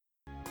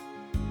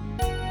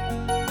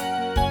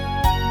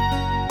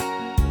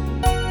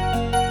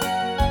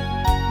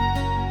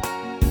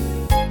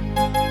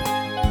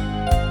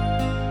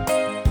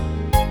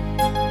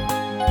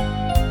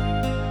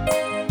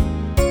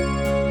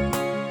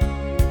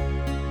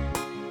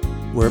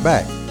 We're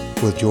back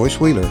with Joyce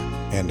Wheeler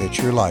and It's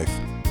Your Life.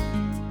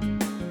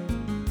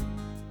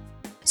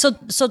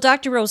 So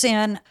Dr.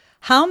 Roseanne,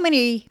 how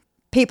many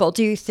people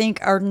do you think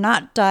are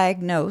not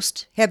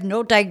diagnosed, have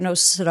no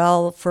diagnosis at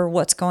all for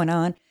what's going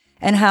on,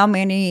 and how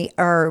many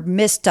are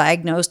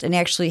misdiagnosed and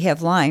actually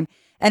have Lyme?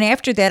 And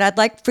after that, I'd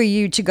like for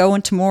you to go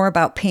into more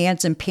about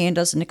PANS and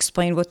PANDAS and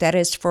explain what that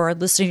is for our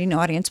listening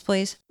audience,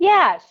 please.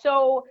 Yeah,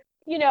 so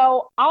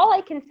all I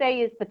can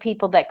say is the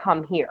people that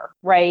come here,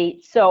 right?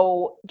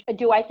 So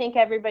do I think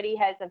everybody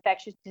has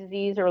infectious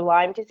disease or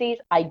Lyme disease?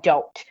 I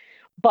don't.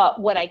 But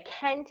what I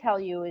can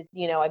tell you is,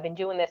 I've been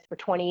doing this for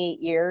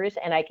 28 years,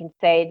 and I can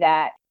say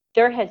that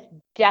there has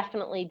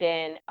definitely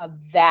been a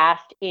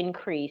vast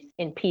increase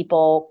in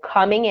people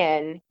coming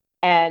in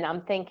And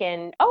I'm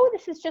thinking, oh,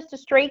 this is just a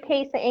straight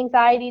case of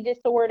anxiety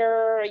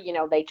disorder.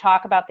 They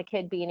talk about the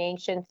kid being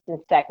anxious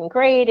in second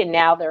grade and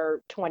now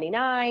they're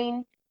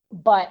 29.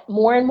 But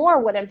more and more,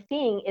 what I'm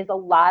seeing is a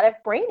lot of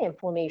brain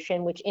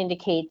inflammation, which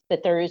indicates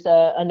that there is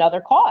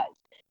another cause.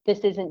 This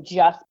isn't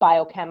just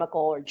biochemical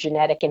or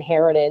genetic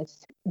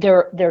inheritance.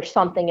 There's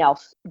something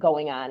else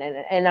going on.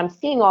 And I'm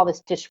seeing all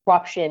this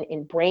disruption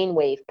in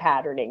brainwave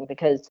patterning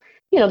because,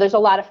 there's a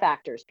lot of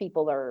factors.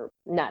 People are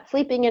not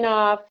sleeping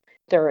enough.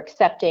 They're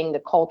accepting the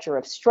culture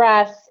of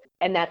stress,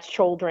 and that's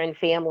children,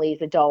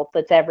 families, adults,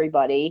 that's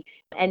everybody.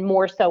 And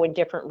more so in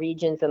different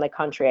regions in the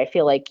country. I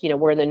feel like,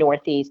 we're in the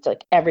Northeast,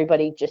 like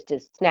everybody just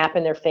is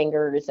snapping their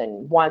fingers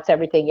and wants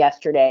everything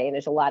yesterday. And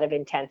there's a lot of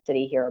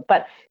intensity here.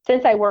 But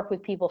since I work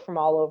with people from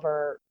all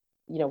over,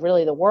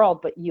 really the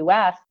world, but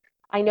US,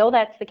 I know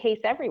that's the case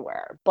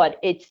everywhere, but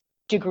it's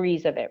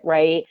degrees of it,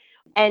 right?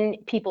 And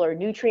people are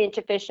nutrient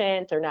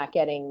deficient. They're not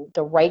getting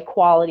the right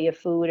quality of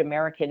food.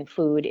 American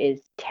food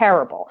is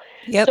terrible.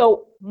 Yep.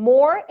 So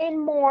more and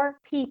more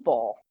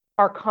people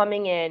are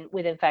coming in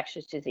with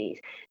infectious disease.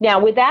 Now,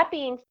 with that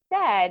being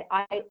said,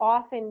 I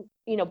often,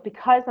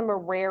 because I'm a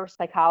rare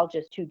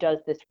psychologist who does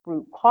this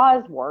root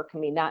cause work, I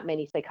mean, not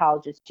many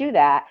psychologists do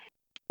that.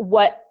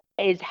 What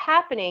is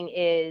happening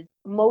is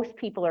most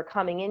people are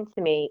coming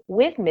into me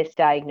with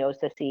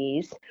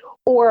misdiagnoses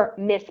or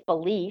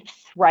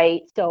misbeliefs,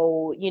 right?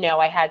 So,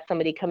 I had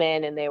somebody come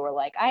in and they were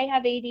like, I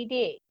have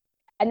ADD.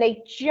 And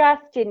they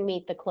just didn't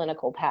meet the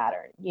clinical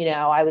pattern.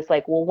 I was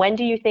like, well, when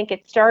do you think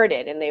it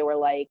started? And they were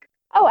like,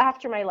 oh,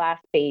 after my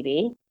last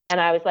baby. And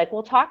I was like,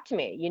 well, talk to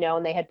me,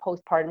 and they had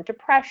postpartum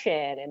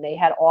depression and they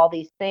had all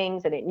these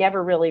things and it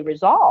never really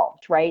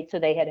resolved, right? So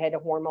they had a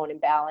hormone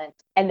imbalance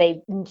and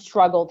they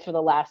struggled for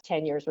the last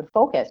 10 years with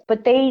focus,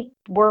 but they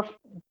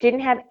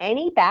didn't have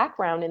any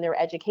background in their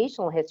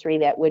educational history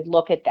that would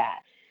look at that.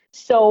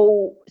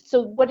 So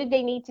what did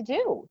they need to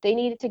do? They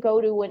needed to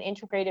go to an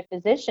integrative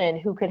physician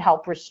who could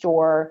help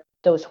restore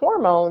those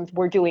hormones.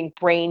 We're doing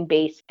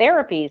brain-based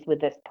therapies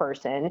with this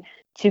person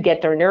to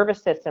get their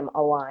nervous system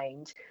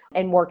aligned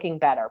and working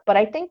better. But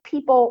I think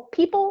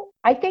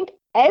I think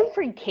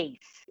every case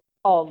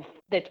of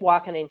that's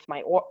walking into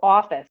my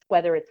office,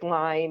 whether it's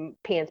Lyme,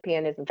 PANS,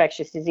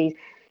 infectious disease,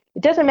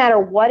 it doesn't matter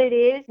what it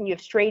is, and you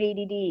have straight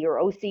ADD or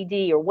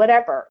OCD or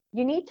whatever,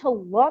 you need to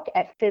look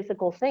at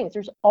physical things.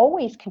 There's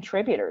always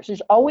contributors.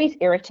 There's always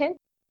irritants,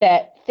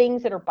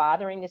 things that are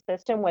bothering the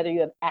system, whether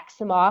you have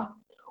eczema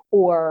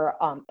or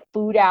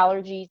food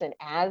allergies and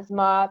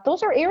asthma.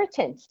 Those are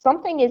irritants.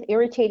 Something is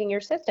irritating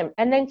your system.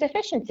 And then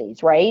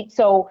deficiencies, right?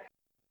 So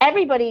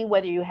everybody,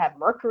 whether you have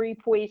mercury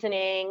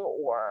poisoning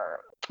or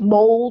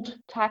mold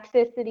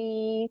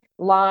toxicity,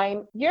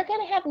 Lyme, you're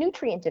going to have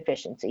nutrient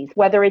deficiencies,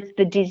 whether it's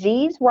the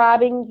disease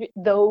robbing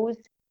those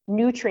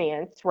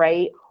nutrients,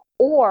 right?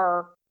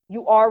 Or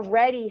you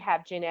already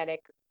have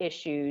genetic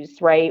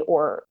issues, right?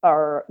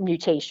 Or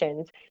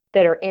mutations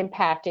that are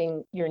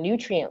impacting your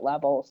nutrient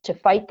levels to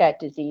fight that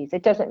disease.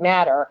 It doesn't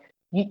matter.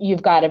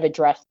 You've got to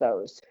address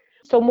those.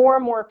 So more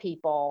and more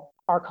people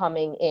are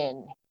coming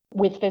in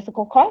with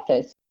physical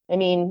causes. I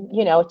mean,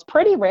 it's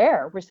pretty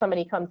rare where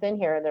somebody comes in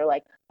here and they're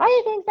like,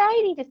 I have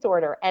anxiety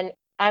disorder. And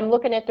I'm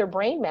looking at their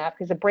brain map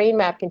because a brain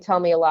map can tell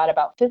me a lot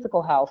about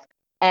physical health.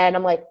 And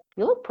I'm like,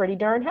 you look pretty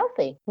darn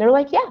healthy. And they're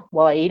like, yeah,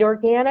 well, I eat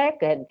organic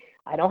and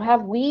I don't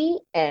have wheat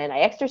and I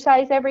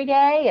exercise every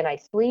day and I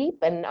sleep.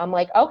 And I'm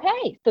like,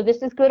 okay, so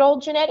this is good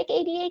old genetic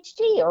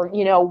ADHD or,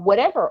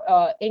 whatever,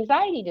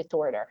 anxiety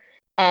disorder.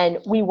 And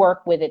we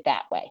work with it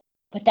that way.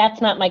 But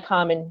that's not my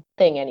common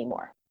thing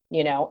anymore.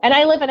 And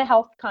I live in a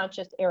health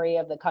conscious area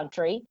of the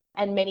country,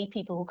 and many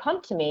people who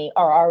come to me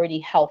are already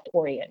health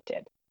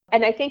oriented.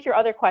 And I think your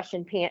other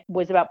question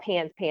was about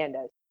PANS,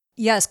 PANDAS.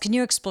 Yes, can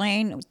you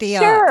explain the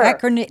Sure.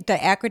 the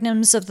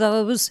acronyms of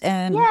those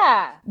and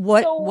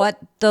what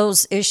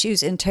those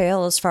issues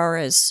entail as far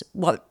as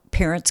what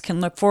parents can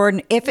look for,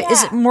 and if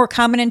is it more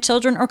common in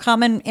children or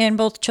common in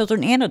both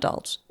children and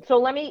adults?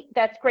 So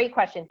that's a great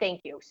question.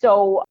 Thank you.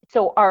 So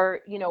our,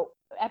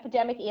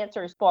 Epidemic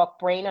Answers book,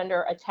 Brain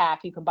Under Attack,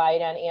 you can buy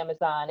it on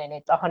Amazon, and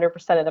it's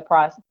 100% of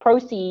the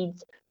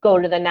proceeds go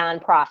to the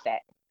nonprofit.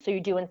 So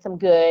you're doing some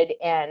good.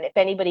 And if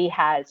anybody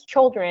has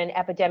children,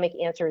 Epidemic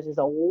Answers is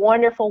a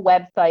wonderful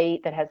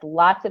website that has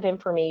lots of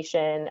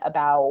information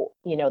about,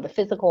 the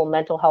physical and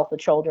mental health of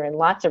children,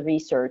 lots of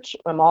research.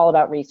 I'm all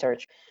about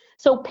research.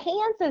 So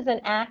PANS is an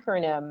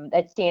acronym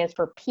that stands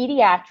for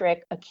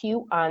Pediatric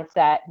Acute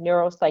Onset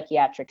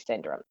Neuropsychiatric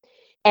Syndrome.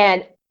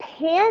 And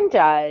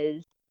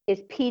PANDAS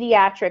is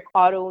Pediatric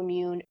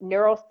Autoimmune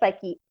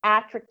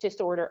Neuropsychiatric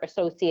Disorder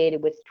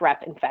Associated with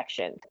Strep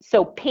Infection.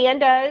 So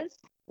PANDAS,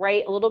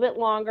 right, a little bit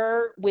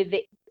longer with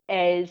it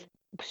as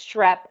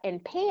strep,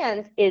 and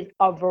PANS is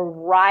a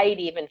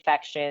variety of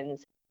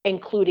infections,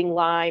 including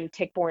Lyme,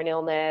 tick-borne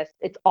illness.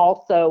 It's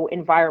also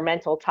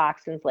environmental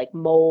toxins like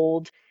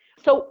mold.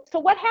 So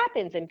what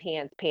happens in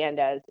PANS,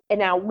 PANDAS? And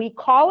now we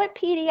call it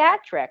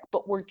pediatric,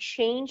 but we're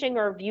changing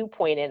our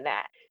viewpoint in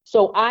that.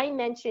 So I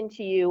mentioned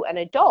to you an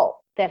adult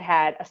that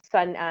had a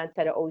sudden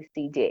onset of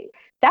OCD.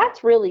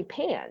 That's really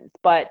PANS,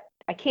 but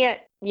I can't,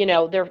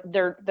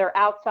 they're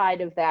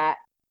outside of that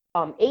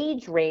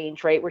age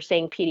range, right? We're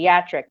saying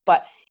pediatric,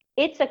 but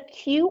it's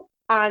acute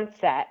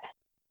onset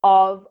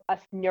of a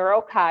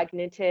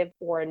neurocognitive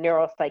or a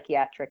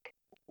neuropsychiatric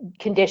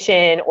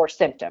condition or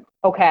symptom.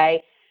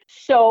 Okay.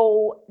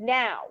 So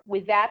now,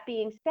 with that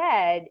being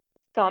said,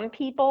 some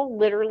people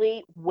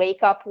literally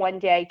wake up one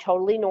day,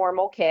 totally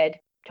normal kid,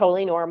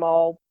 totally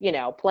normal,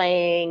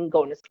 playing,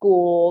 going to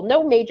school,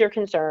 no major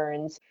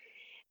concerns,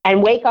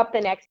 and wake up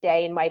the next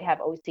day and might have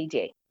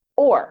OCD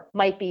or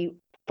might be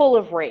full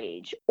of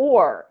rage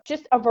or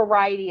just a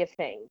variety of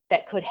things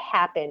that could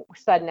happen,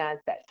 sudden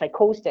onset,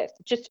 psychosis,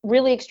 just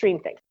really extreme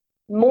things.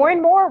 More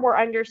and more we're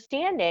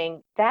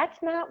understanding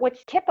that's not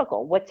what's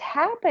typical. What's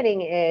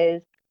happening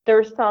is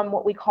there's some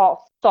what we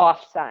call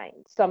soft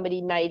signs.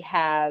 Somebody might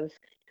have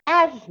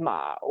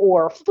asthma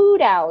or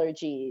food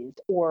allergies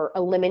or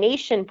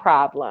elimination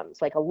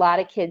problems. Like a lot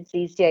of kids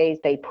these days,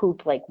 they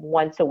poop like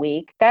once a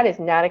week. That is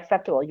not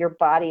acceptable. Your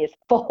body is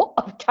full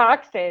of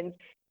toxins.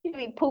 You can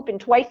be pooping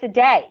twice a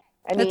day.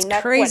 That's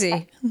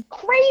crazy.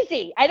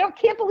 Crazy.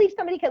 Can't believe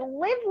somebody can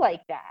live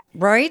like that.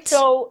 Right?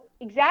 So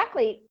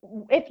exactly,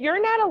 if you're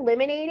not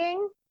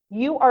eliminating,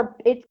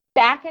 it's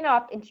backing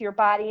up into your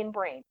body and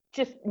brain.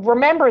 Just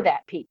remember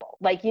that, people.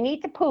 Like, you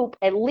need to poop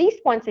at least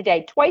once a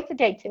day. Twice a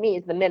day to me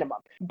is the minimum.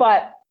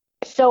 But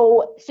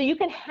so you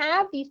can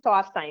have these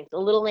soft signs, a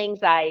little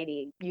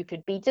anxiety. You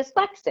could be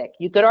dyslexic.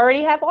 You could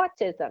already have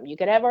autism. You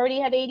could already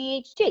have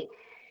ADHD.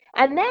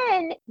 And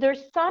then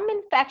there's some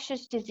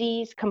infectious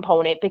disease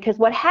component, because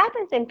what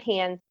happens in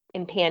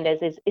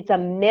pandas is it's a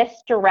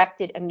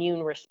misdirected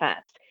immune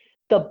response.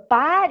 The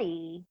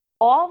body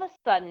all of a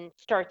sudden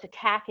starts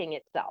attacking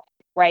itself,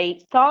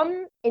 right?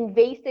 Some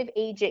invasive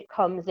agent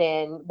comes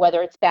in,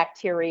 whether it's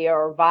bacteria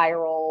or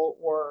viral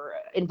or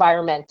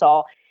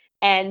environmental,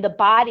 and the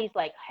body's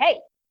like, hey,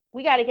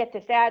 we got to get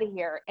this out of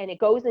here. And it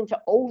goes into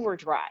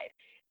overdrive.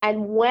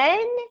 And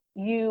when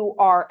you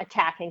are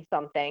attacking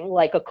something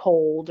like a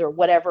cold or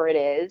whatever it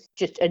is,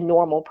 just a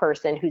normal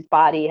person whose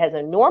body has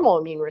a normal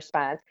immune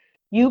response,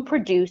 you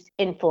produce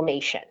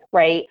inflammation,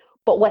 right?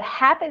 But what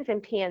happens in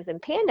pans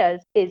and pandas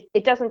is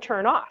it doesn't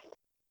turn off.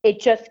 It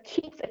just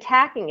keeps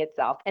attacking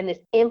itself. And this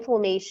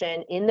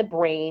inflammation in the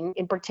brain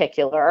in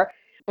particular,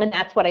 and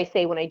that's what I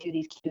say when I do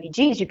these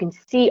QEGs, you can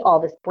see all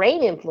this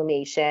brain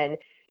inflammation.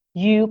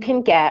 You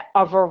can get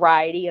a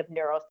variety of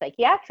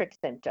neuropsychiatric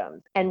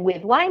symptoms. And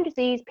with Lyme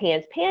disease,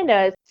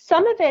 pandas,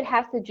 some of it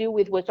has to do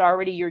with what's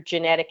already your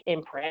genetic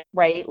imprint,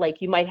 right?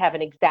 Like you might have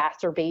an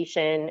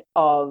exacerbation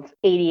of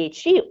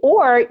ADHD,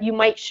 or you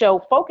might show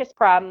focus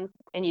problems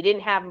and you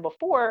didn't have them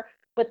before,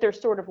 but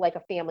there's sort of like a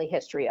family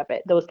history of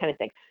it, those kind of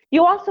things.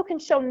 You also can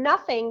show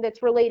nothing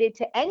that's related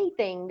to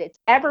anything that's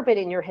ever been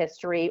in your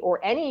history or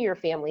any of your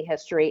family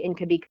history and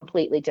could be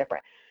completely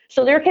different.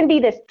 So there can be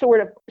this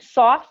sort of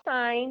soft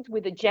signs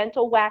with a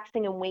gentle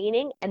waxing and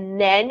waning, and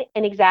then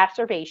an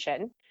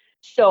exacerbation.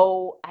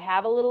 So I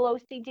have a little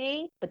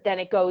OCD, but then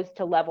it goes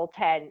to level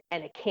 10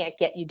 and it can't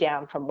get you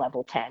down from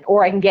level 10,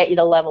 or I can get you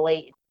to level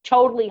 8,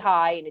 totally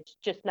high, and it's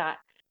just not,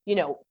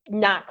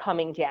 not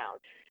coming down.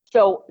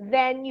 So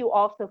then you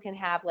also can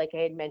have, like I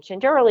had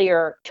mentioned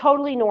earlier,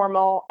 totally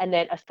normal and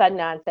then a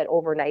sudden onset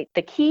overnight.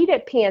 The key to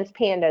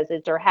pandas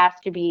is there has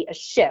to be a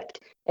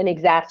shift, an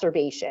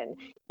exacerbation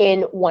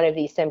in one of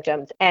these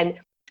symptoms. And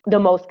the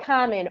most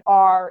common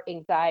are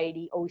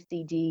anxiety,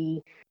 OCD,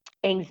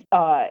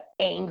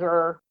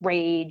 anger,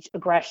 rage,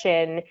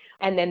 aggression,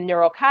 and then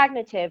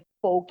neurocognitive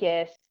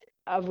focus.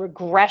 A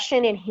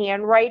regression in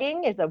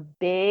handwriting is a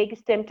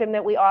big symptom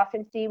that we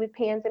often see with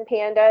pans and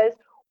pandas,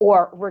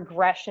 or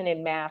regression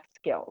in math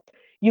skills.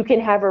 You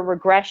can have a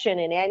regression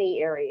in any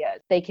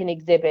areas. They can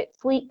exhibit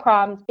sleep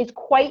problems. It's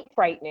quite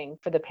frightening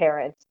for the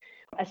parents,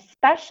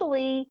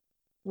 especially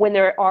when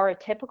they are a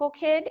typical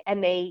kid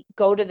and they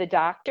go to the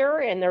doctor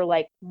and they're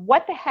like,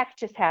 what the heck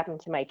just happened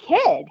to my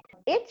kid?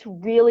 It's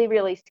really,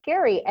 really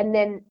scary. And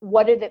then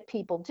what do the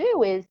people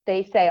do is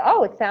they say,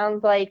 oh, it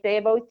sounds like they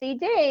have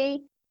OCD.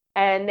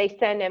 And they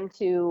send them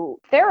to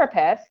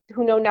therapists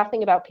who know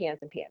nothing about pans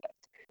and pandas.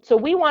 So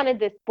we wanted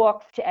this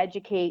book to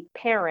educate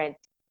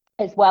parents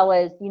as well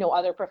as,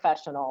 other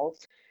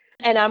professionals.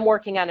 And I'm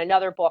working on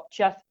another book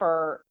just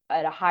for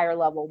at a higher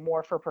level,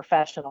 more for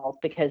professionals,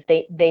 because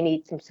they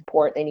need some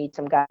support. They need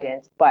some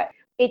guidance. But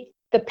it's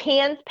the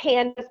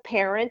pandas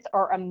parents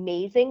are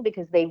amazing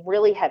because they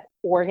really have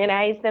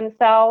organized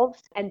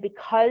themselves. And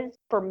because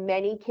for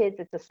many kids,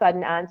 it's a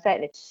sudden onset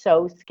and it's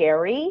so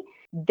scary,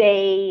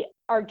 they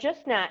are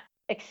just not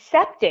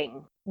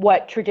accepting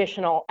what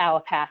traditional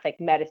allopathic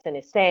medicine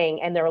is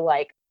saying. And they're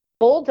like,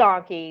 bull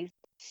donkeys,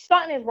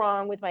 something is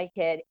wrong with my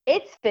kid.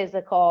 It's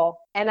physical,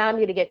 and I'm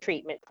going to get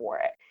treatment for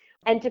it.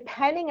 And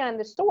depending on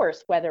the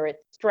source, whether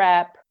it's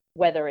strep,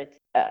 whether it's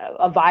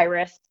a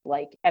virus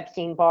like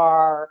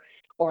Epstein-Barr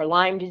or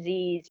Lyme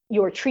disease,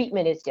 your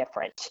treatment is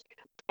different.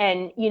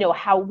 And,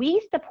 how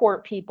we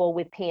support people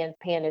with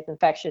pandas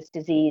infectious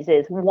disease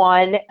is,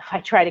 one, I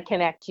try to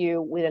connect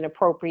you with an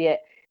appropriate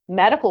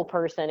medical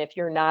person, if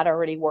you're not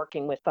already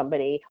working with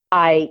somebody,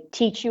 I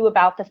teach you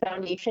about the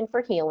foundation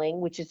for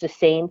healing, which is the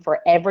same for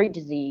every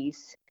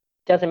disease.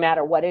 Doesn't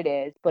matter what it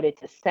is, but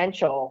it's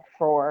essential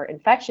for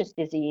infectious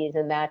disease.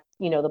 And that,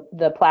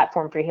 the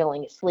platform for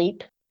healing is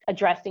sleep,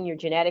 addressing your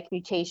genetic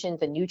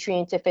mutations and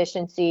nutrient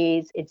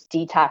deficiencies. It's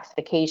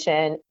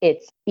detoxification.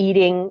 It's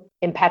eating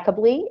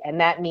impeccably. And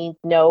that means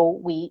no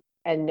wheat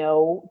and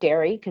no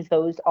dairy, because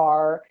those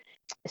are,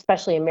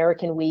 especially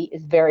American wheat,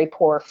 is very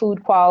poor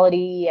food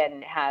quality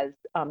and has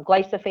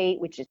glyphosate,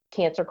 which is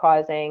cancer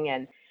causing.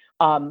 And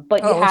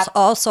but you It's have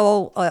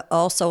also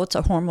it's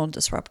a hormone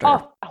disruptor.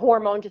 a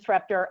hormone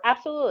disruptor,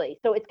 absolutely.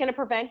 So it's going to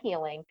prevent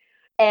healing.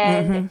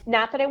 And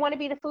not that I want to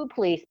be the food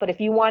police, but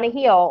if you want to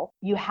heal,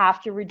 you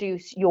have to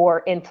reduce your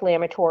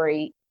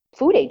inflammatory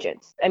food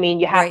agents. I mean,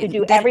 you have to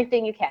do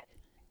everything you can.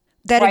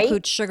 That right?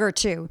 includes sugar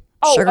too.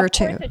 Oh, Sugar of course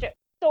too. it does.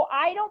 So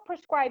I don't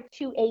prescribe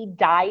to a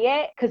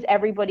diet because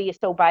everybody is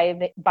so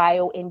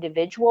bio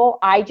individual.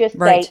 I just say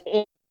Right.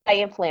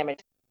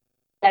 anti-inflammatory.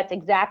 That's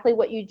exactly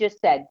what you just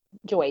said,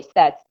 Joyce.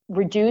 That's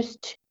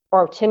reduced,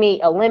 or to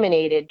me,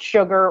 eliminated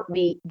sugar,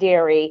 wheat,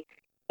 dairy,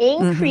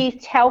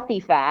 increased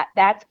healthy fat.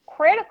 That's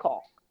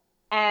critical.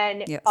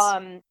 And Yes.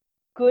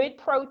 good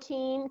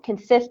protein,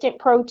 consistent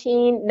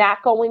protein,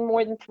 not going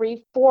more than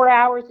 3-4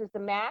 hours is the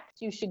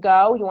max you should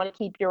go. You want to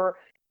keep your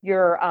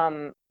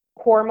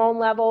hormone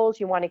levels.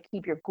 You want to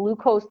keep your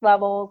glucose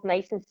levels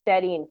nice and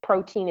steady, and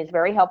protein is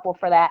very helpful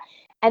for that.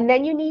 And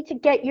then you need to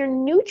get your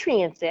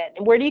nutrients in.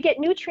 And where do you get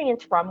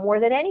nutrients from more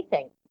than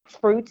anything?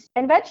 Fruits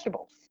and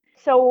vegetables.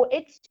 So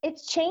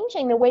it's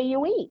changing the way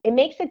you eat. It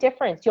makes a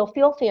difference. You'll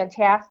feel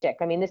fantastic.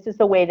 I mean, this is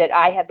the way that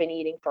I have been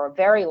eating for a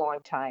very long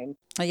time.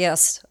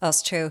 Yes,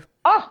 us too.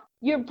 Oh,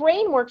 your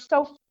brain works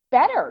so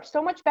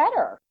much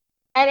better.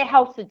 And it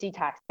helps with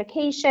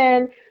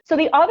detoxification. So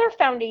the other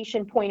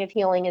foundation point of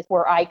healing is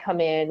where I come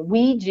in.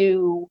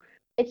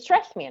 It's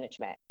stress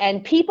management.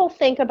 And people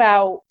think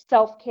about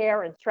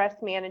self-care and stress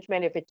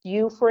management. If it's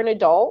you for an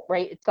adult,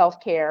 right, it's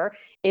self-care.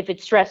 If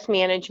it's stress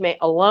management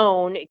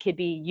alone, it could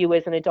be you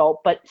as an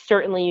adult, but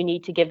certainly you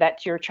need to give that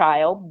to your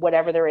child,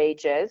 whatever their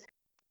age is.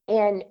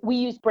 And we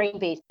use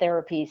brain-based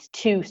therapies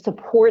to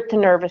support the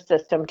nervous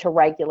system to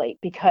regulate,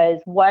 because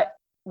what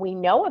we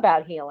know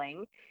about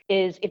healing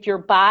is if your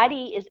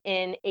body is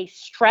in a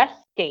stress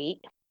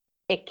state,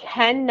 it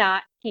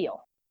cannot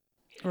heal.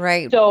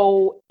 Right.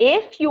 So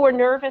if your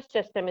nervous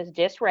system is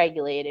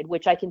dysregulated,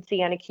 which I can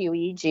see on a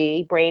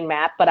QEEG brain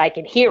map, but I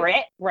can hear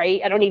it, right?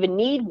 I don't even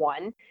need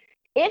one.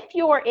 If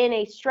you're in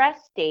a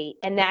stress state,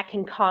 and that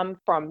can come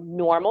from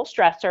normal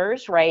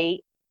stressors,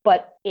 right?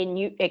 But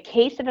in a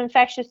case of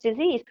infectious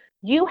disease,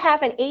 you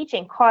have an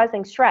agent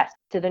causing stress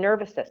to the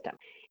nervous system.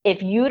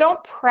 If you don't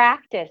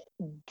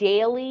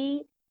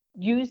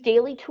use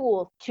daily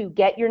tools to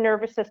get your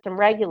nervous system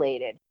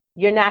regulated,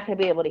 you're not going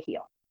to be able to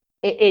heal.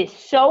 It is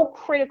so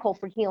critical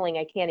for healing,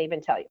 I can't even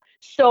tell you.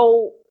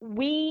 So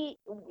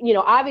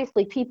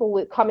obviously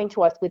people coming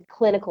to us with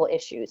clinical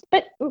issues,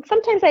 but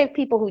sometimes I have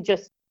people who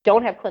just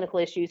don't have clinical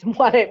issues and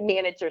want to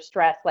manage their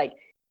stress, like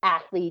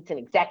athletes and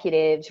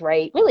executives,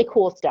 right? Really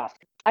cool stuff.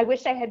 I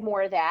wish I had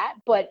more of that,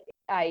 but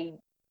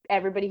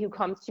everybody who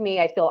comes to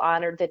me, I feel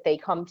honored that they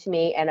come to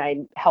me and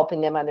I'm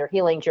helping them on their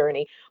healing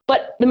journey.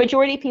 But the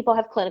majority of people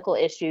have clinical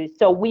issues.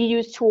 So we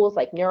use tools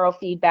like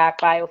neurofeedback,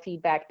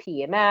 biofeedback,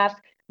 PMF,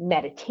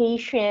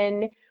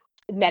 meditation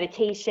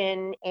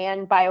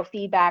and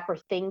biofeedback are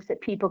things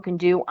that people can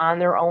do on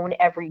their own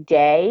every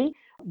day.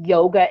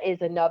 Yoga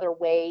is another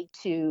way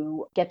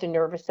to get the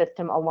nervous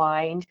system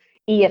aligned.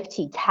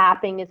 EFT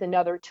tapping is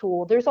another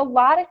tool. There's a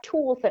lot of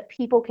tools that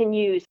people can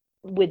use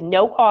with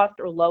no cost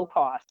or low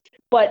cost.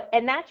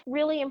 And that's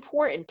really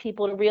important,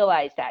 people to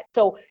realize that.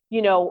 So,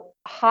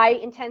 high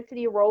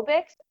intensity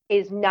aerobics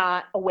is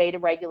not a way to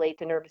regulate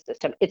the nervous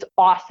system. It's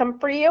awesome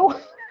for you,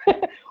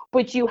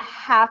 but you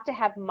have to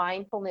have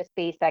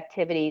mindfulness-based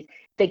activities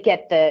that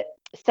get the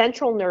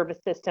central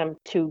nervous system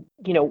to,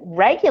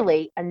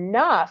 regulate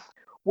enough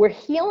where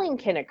healing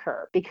can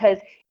occur. Because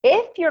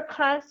if you're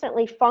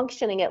constantly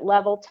functioning at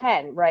level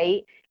 10,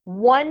 right,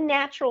 one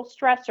natural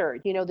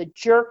stressor, the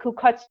jerk who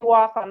cuts you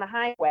off on the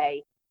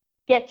highway,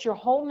 gets your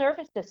whole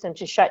nervous system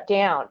to shut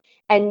down.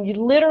 And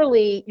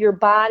your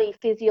body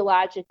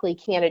physiologically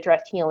can't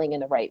address healing in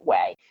the right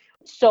way.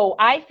 So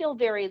I feel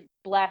very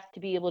blessed to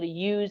be able to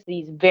use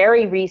these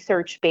very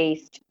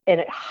research-based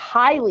and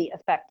highly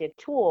effective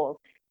tools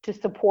to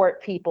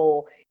support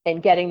people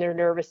and getting their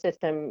nervous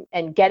system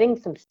and getting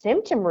some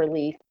symptom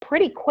relief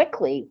pretty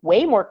quickly,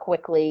 way more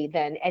quickly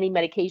than any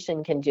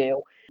medication can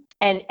do.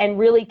 And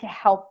really to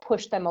help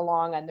push them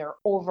along on their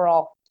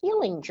overall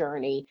healing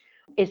journey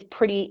is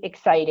pretty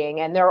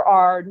exciting. And there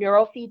are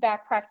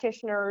neurofeedback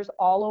practitioners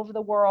all over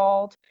the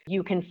world.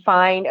 You can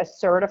find a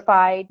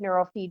certified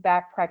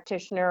neurofeedback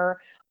practitioner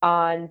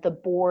on the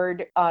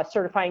board,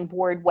 certifying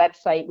board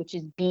website, which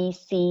is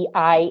bcia.org.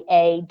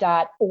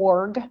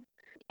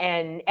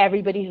 And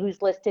everybody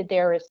who's listed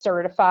there is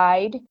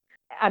certified.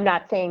 I'm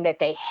not saying that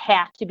they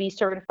have to be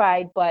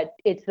certified, but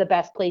it's the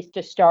best place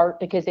to start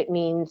because it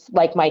means,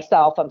 like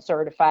myself, I'm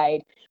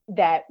certified,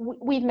 that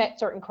we've met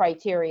certain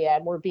criteria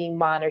and we're being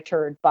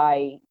monitored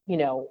by,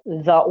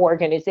 the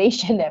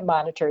organization that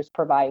monitors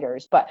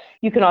providers. But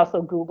you can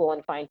also Google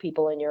and find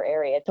people in your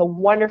area. It's a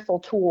wonderful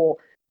tool.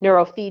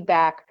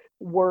 Neurofeedback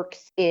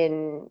works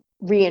in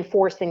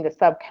reinforcing the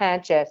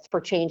subconscious for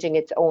changing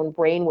its own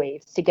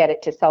brainwaves to get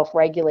it to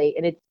self-regulate.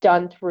 And it's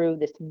done through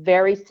this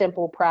very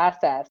simple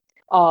process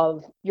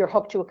of you're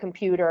hooked to a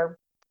computer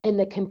and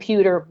the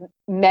computer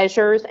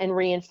measures and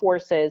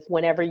reinforces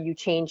whenever you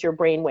change your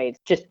brainwaves.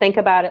 Just think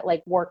about it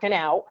like working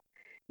out.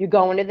 You're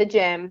going to the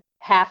gym,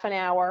 half an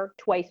hour,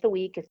 twice a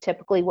week is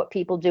typically what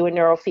people do in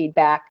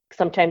neurofeedback.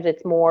 Sometimes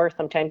it's more,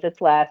 sometimes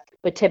it's less,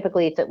 but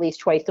typically it's at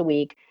least twice a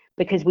week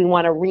because we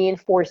want to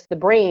reinforce the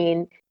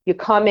brain. You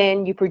come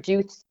in, you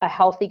produce a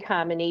healthy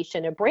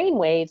combination of brain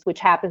waves, which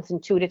happens in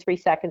 2 to 3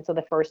 seconds of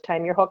the first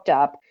time you're hooked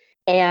up.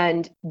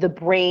 And the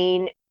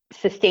brain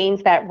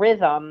sustains that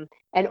rhythm.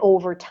 And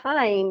over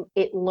time,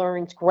 it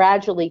learns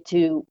gradually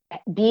to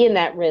be in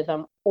that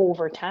rhythm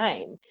over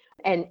time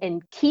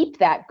and keep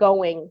that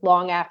going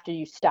long after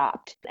you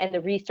stopped. And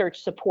the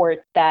research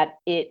supports that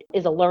it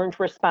is a learned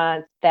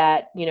response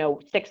that,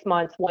 6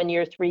 months, 1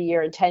 year, 3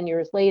 years, and 10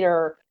 years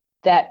later,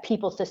 that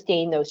people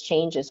sustain those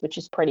changes, which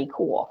is pretty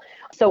cool.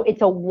 So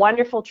it's a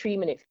wonderful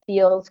treatment. It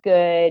feels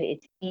good.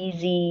 It's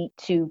easy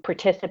to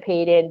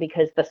participate in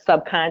because the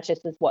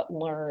subconscious is what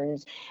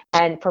learns.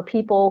 And for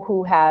people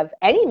who have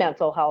any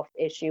mental health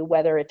issue,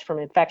 whether it's from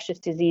infectious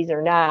disease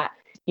or not,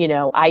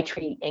 I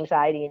treat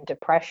anxiety and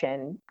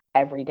depression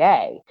every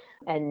day.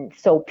 And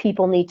so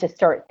people need to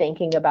start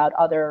thinking about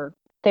other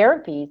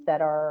therapies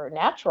that are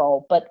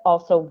natural, but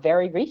also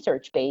very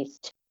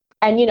research-based.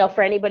 And,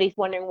 for anybody's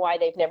wondering why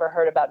they've never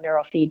heard about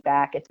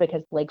neurofeedback, it's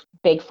because like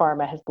big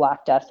pharma has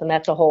blocked us, and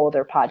that's a whole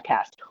other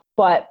podcast.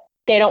 But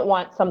they don't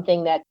want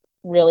something that's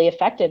really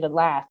effective and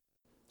lasts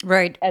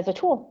Right. as a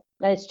tool.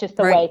 And it's just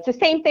the way. It's the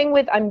same thing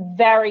with, I'm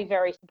very,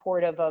 very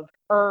supportive of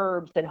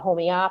herbs and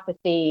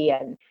homeopathy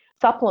and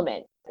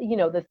supplements.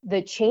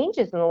 The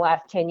changes in the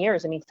last 10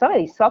 years, some of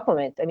these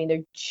supplements, they're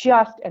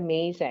just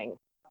amazing,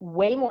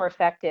 way more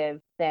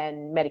effective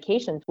than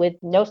medications with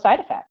no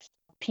side effects.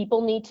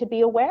 People need to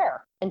be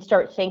aware and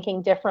start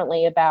thinking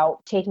differently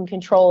about taking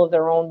control of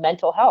their own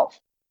mental health.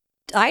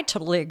 I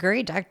totally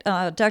agree,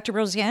 Dr.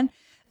 Roseanne.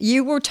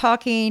 You were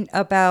talking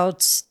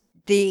about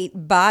the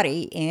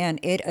body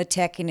and it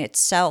attacking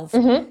itself,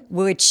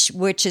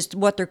 which is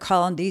what they're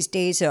calling these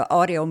days an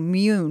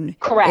autoimmune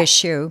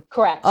issue.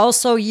 Correct.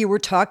 Also, you were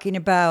talking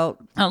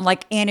about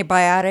like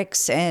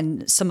antibiotics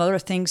and some other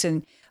things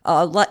and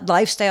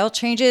lifestyle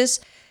changes.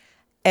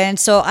 And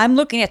so I'm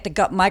looking at the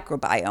gut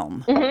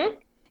microbiome.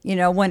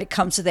 When it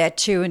comes to that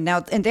too. And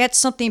that's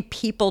something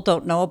people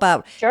don't know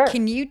about. Sure.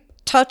 Can you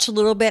touch a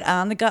little bit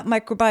on the gut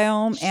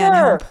microbiome and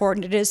how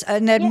important it is?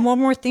 And then one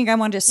more thing I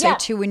wanted to say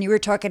too, when you were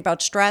talking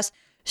about stress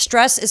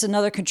is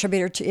another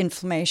contributor to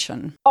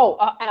inflammation. Oh,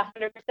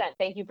 100%.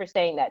 Thank you for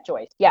saying that,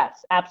 Joyce.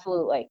 Yes,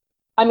 absolutely.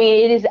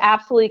 It is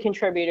absolutely a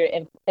contributor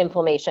to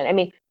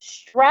inflammation.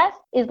 Stress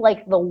is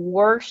like the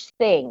worst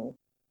thing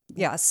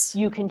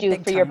you can do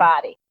for your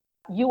body.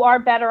 You are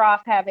better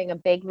off having a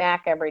Big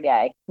Mac every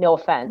day. No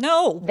offense.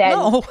 No,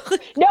 no,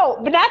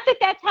 but not that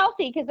that's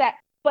healthy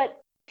but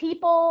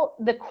people,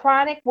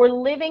 we're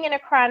living in a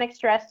chronic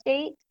stress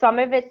state. Some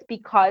of it's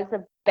because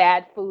of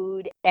bad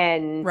food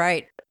and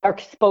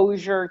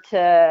exposure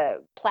to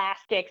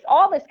plastics,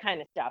 all this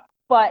kind of stuff.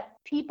 But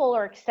people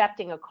are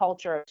accepting a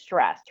culture of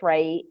stress,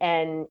 right?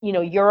 And,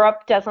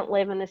 Europe doesn't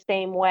live in the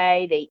same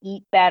way. They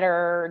eat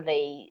better.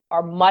 They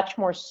are much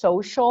more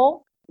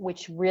social,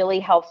 which really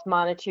helps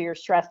monitor your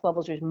stress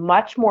levels. There's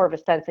much more of a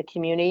sense of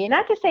community. And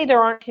not to say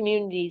there aren't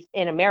communities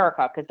in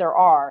America, because there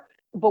are,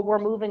 but we're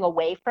moving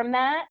away from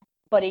that.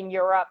 But in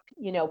Europe,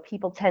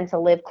 people tend to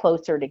live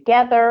closer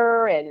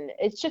together, and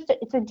it's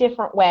a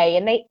different way.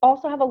 And they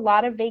also have a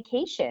lot of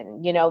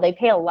vacation. They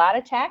pay a lot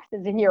of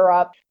taxes in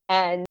Europe,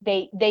 and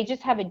they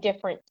just have a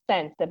different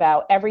sense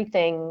about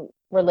everything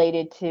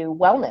related to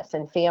wellness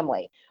and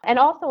family. And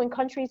also in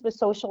countries with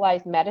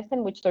socialized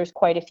medicine, which there's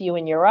quite a few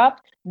in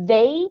Europe,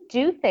 they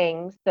do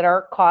things that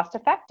are cost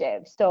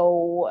effective.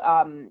 So,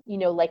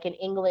 like in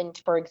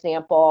England, for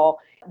example,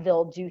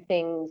 they'll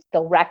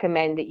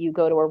recommend that you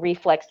go to a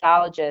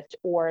reflexologist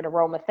or an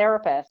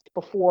aromatherapist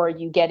before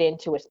you get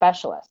into a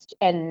specialist.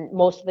 And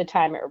most of the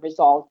time it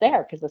resolves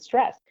there because of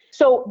stress.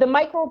 So the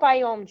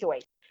microbiome,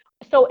 Joyce.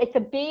 So it's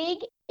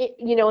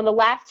in the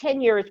last 10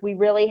 years, we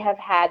really have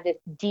had this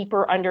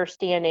deeper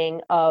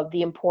understanding of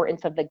the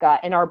importance of the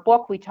gut. In our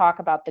book, we talk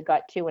about the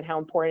gut too and how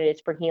important it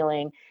is for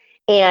healing.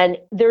 And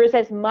there is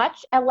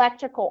almost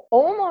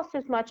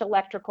as much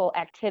electrical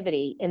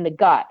activity in the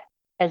gut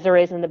as there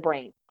is in the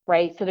brain,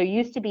 right? So there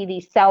used to be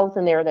these cells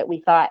in there that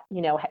we thought,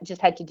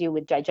 just had to do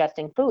with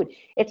digesting food.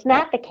 It's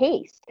not the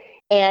case.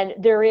 And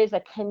there is a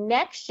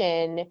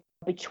connection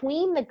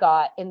between the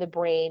gut and the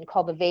brain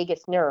called the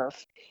vagus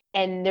nerve,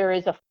 and there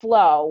is a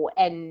flow,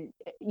 and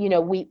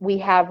we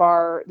have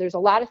there's a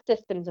lot of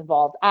systems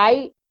involved.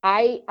 I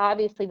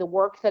obviously the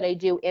work that I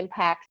do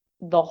impacts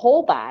the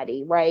whole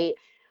body, right?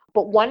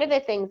 But one of the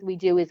things we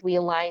do is we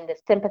align the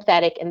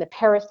sympathetic and the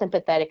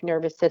parasympathetic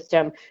nervous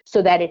system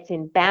so that it's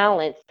in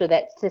balance, so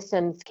that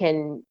systems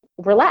can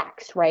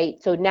relax, right?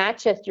 So not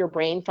just your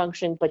brain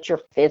function, but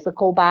your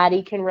physical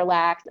body can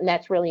relax. And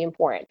that's really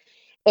important.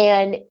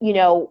 And,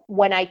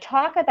 when I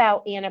talk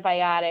about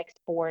antibiotics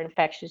for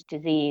infectious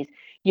disease,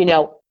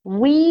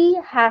 we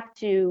have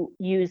to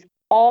use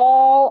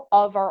all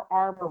of our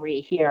armory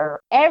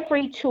here,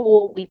 every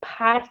tool we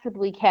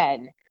possibly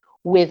can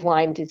with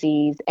Lyme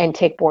disease and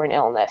tick-borne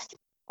illness.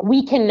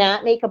 We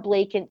cannot make a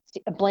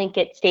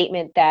blanket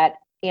statement that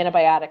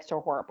antibiotics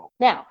are horrible.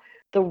 Now,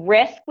 the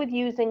risk with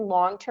using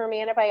long-term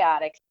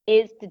antibiotics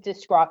is to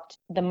disrupt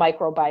the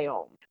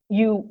microbiome.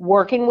 You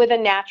working with a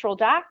natural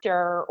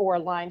doctor or a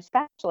Lyme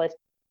specialist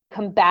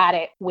combat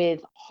it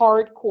with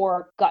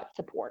hardcore gut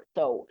support.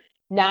 So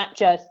not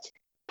just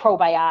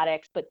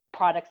probiotics, but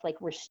products like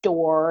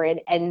Restore and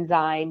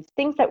enzymes,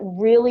 things that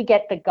really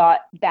get the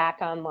gut back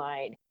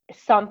online.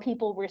 Some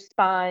people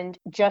respond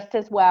just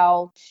as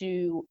well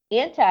to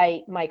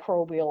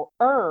antimicrobial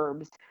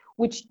herbs,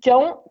 which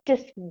don't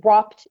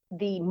disrupt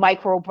the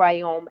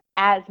microbiome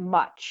as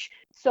much.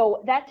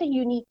 So that's a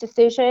unique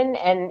decision.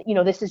 And,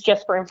 this is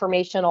just for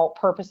informational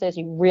purposes.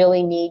 You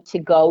really need to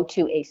go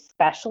to a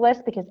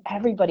specialist because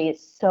everybody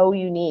is so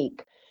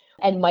unique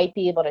and might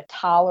be able to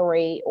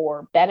tolerate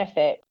or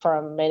benefit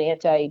from an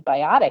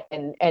antibiotic.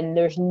 And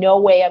there's no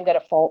way I'm going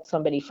to fault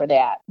somebody for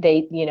that.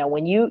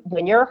 When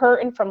you're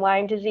hurting from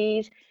Lyme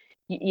disease,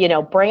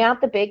 bring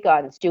out the big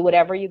guns, do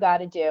whatever you got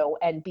to do,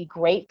 and be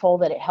grateful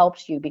that it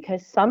helps you,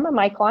 because some of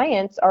my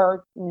clients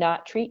are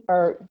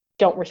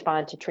don't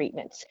respond to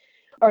treatments,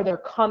 or they're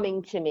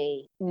coming to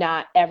me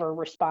not ever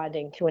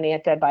responding to an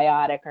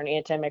antibiotic or an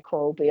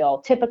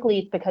antimicrobial. Typically,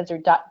 it's because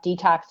their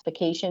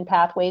detoxification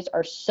pathways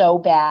are so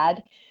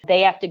bad,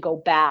 they have to go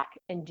back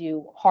and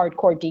do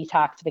hardcore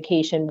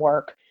detoxification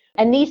work.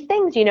 And these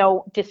things,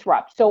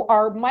 disrupt. So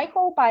our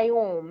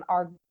microbiome,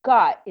 our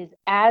gut, is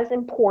as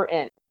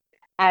important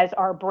as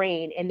our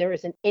brain, and there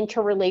is an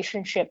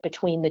interrelationship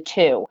between the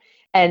two.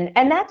 And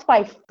that's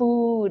why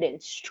food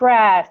and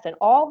stress and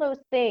all those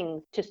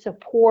things to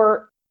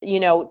support,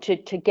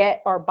 to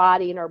get our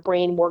body and our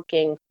brain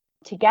working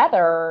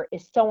together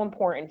is so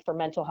important for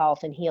mental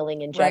health and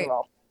healing in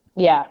general.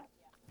 Right. Yeah.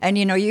 And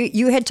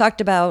you had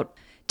talked about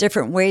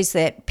different ways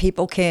that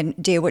people can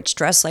deal with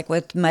stress, like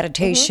with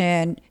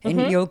meditation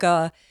and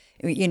yoga,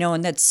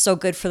 and that's so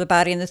good for the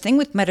body. And the thing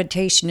with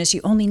meditation is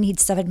you only need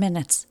 7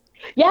 minutes.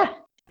 Yeah.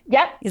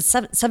 Yep.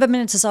 7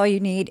 minutes is all you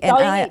need.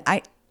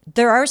 And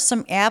there are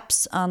some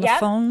apps on the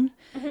phone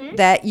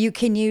that you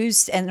can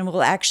use and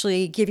will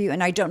actually give you,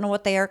 and I don't know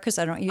what they are because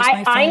I don't use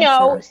my phone. I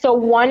know. So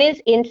one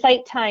is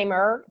Insight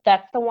Timer.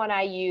 That's the one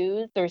I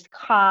use. There's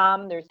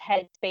Calm, there's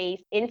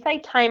Headspace.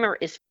 Insight Timer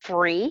is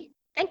free,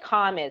 and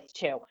Calm is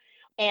too.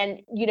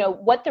 And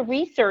what the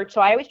research,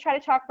 so I always try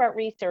to talk about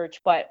research,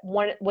 but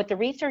what the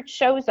research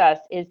shows us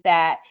is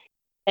that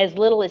as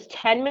little as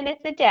 10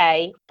 minutes a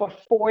day for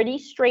 40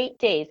 straight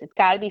days, it's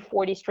got to be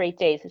 40 straight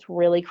days, it's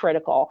really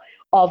critical,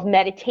 of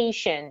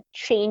meditation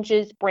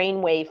changes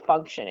brainwave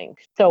functioning.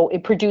 So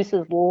it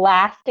produces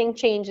lasting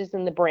changes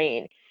in the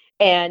brain.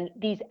 And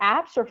these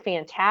apps are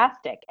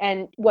fantastic.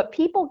 And what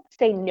people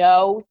say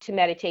no to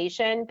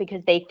meditation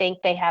because they think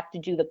they have to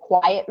do the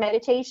quiet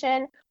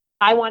meditation,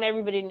 I want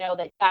everybody to know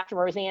that Dr.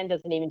 Roseanne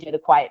doesn't even do the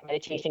quiet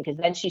meditation, because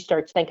then she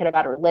starts thinking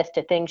about her list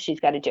of things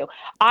she's got to do.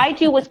 I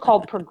do what's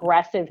called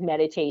progressive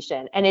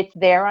meditation, and it's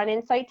there on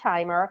Insight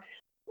Timer.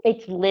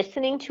 It's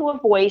listening to a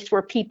voice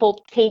where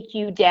people take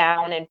you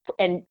down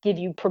and give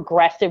you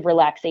progressive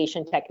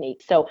relaxation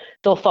techniques. So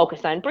they'll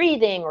focus on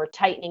breathing or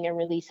tightening and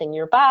releasing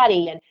your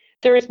body. And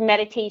there's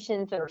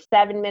meditations that are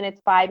 7 minutes,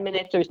 5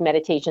 minutes. There's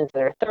meditations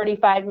that are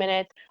 35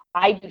 minutes.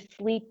 I do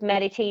sleep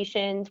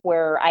meditations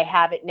where I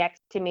have it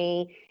next to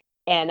me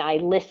and I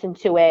listen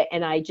to it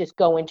and I just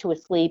go into a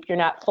sleep. You're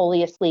not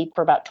fully asleep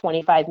for about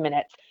 25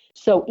 minutes.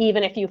 So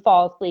even if you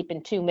fall asleep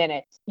in 2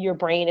 minutes, your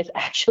brain is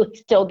actually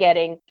still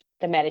getting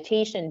the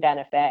meditation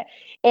benefit.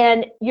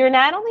 And you're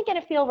not only going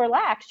to feel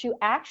relaxed, you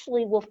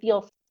actually will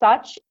feel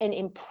such an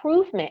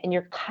improvement in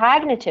your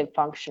cognitive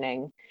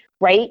functioning.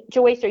 Right,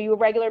 Joyce? Are you a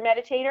regular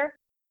meditator?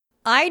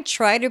 I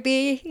try to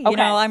be,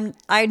 I'm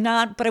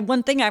not, but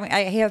one thing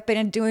I have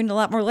been doing a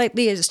lot more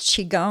lately is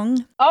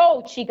Qigong.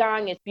 Oh,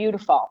 Qigong is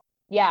beautiful.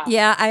 Yeah.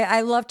 Yeah,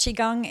 I love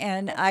Qigong,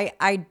 and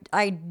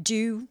I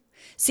do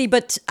see,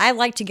 but I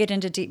like to get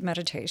into deep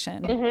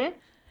meditation. Mm-hmm.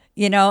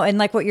 And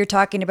like what you're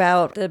talking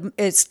about,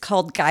 it's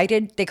called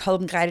guided. They call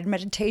them guided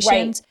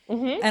meditations. Right.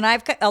 Mm-hmm. And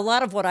I've got a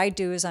lot of what I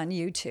do is on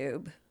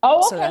YouTube.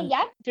 Oh, okay. So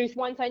yeah, there's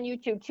ones on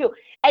YouTube too.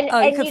 And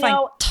you can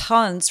find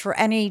tons for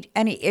any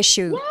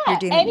issue you're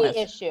dealing with.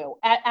 Any issue,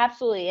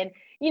 absolutely. And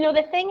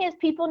the thing is,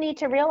 people need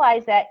to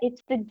realize that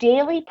it's the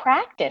daily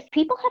practice.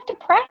 People have to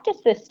practice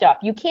this stuff.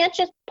 You can't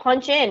just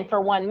punch in for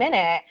 1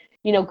 minute.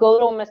 Go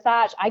to a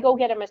massage. I go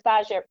get a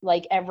massage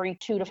like every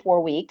 2 to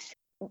 4 weeks.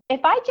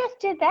 If I just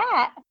did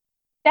that,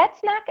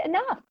 that's not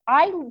enough.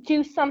 I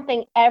do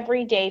something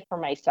every day for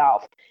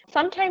myself,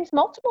 sometimes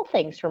multiple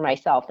things for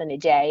myself in a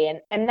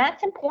day. And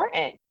that's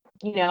important,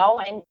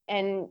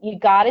 and you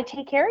got to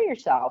take care of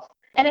yourself.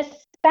 And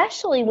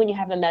especially when you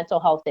have a mental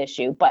health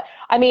issue. But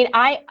I mean,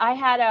 I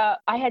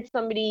had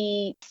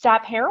somebody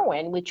stop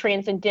heroin with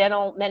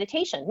transcendental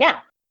meditation.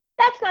 Now,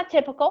 that's not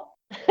typical.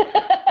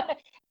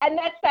 And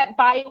that's that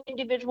bio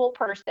individual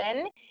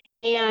person.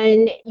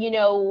 And,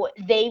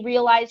 they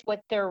realized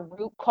what their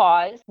root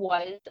cause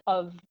was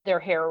of their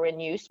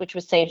heroin use, which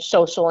was, say,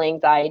 social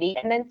anxiety,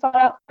 and then sought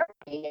out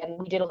therapy. And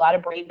we did a lot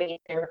of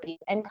brain-based therapy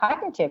and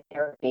cognitive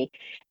therapy,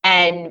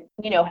 and,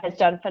 has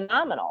done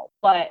phenomenal.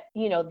 But,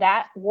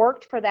 that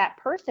worked for that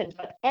person.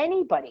 But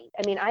anybody,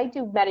 I mean, I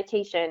do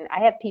meditation.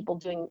 I have people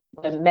doing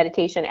the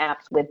meditation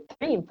apps with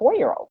 3 and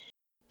 4-year-olds.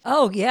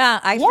 Oh, yeah.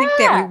 I think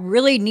that we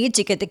really need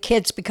to get the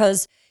kids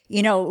because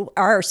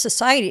our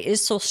society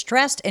is so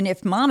stressed. And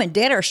if mom and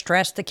dad are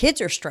stressed, the kids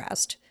are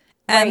stressed.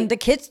 And the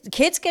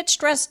kids get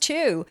stressed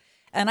too.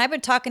 And I've been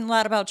talking a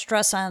lot about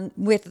stress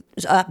with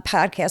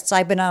podcasts.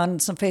 I've been on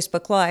some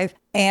Facebook Live.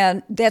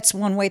 And that's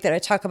one way that I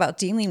talk about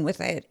dealing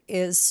with it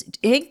is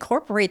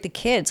incorporate the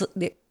kids.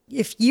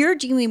 If you're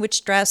dealing with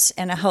stress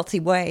in a healthy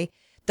way,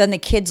 then the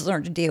kids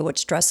learn to deal with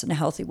stress in a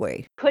healthy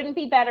way. Couldn't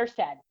be better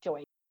said,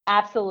 Joyce.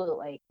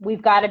 Absolutely.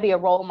 We've got to be a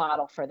role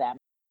model for them.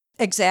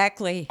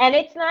 Exactly. And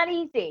it's not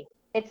easy.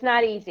 It's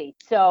not easy.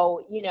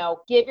 So,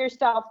 give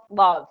yourself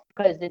love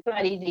because it's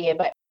not easy.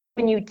 But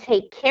when you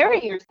take care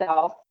of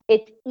yourself,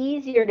 it's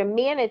easier to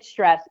manage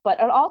stress, but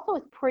it also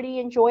is pretty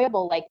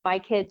enjoyable. Like my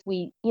kids,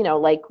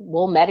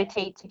 we'll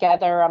meditate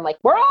together. I'm like,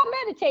 we're all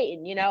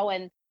meditating,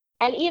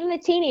 and even the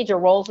teenager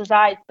rolls his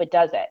eyes, but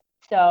does it.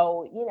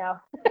 So,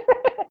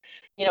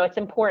 it's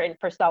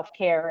important for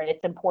self-care, and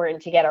it's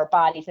important to get our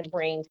bodies and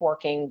brains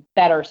working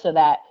better so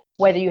that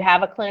whether you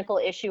have a clinical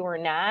issue or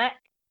not,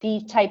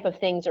 these type of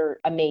things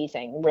are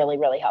amazing, really,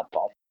 really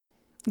helpful.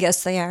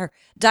 Yes, they are.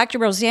 Dr.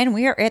 Roseanne,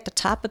 we are at the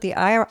top of the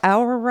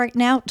hour right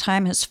now.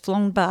 Time has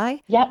flown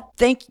by. Yep.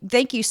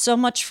 Thank you so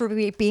much for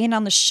being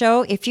on the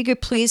show. If you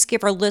could please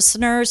give our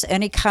listeners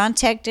any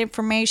contact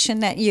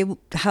information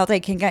how they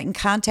can get in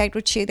contact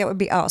with you, that would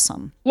be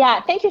awesome.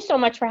 Yeah, thank you so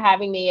much for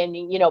having me. And,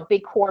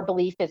 big core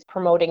belief is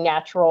promoting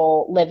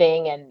natural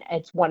living. And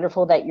it's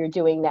wonderful that you're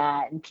doing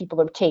that and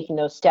people are taking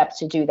those steps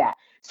to do that.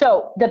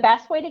 So the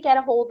best way to get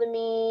a hold of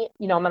me,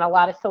 I'm on a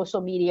lot of social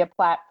media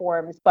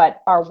platforms,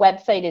 but our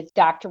website is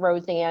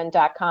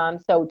drroseann.com.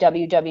 So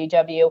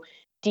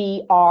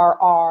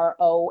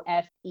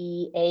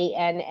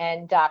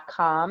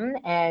www.drroseann.com.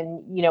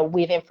 And,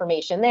 we have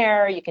information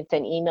there. You can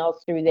send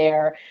emails through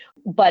there.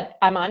 But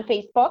I'm on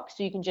Facebook,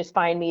 so you can just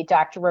find me,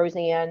 Dr.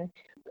 Roseann.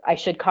 I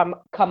should come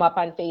up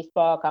on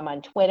Facebook. I'm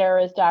on Twitter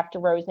as Dr.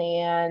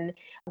 Roseann.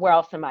 Where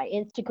else am I?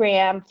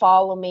 Instagram,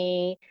 follow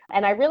me.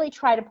 And I really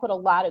try to put a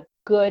lot of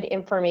good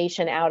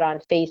information out on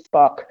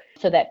Facebook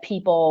so that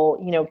people,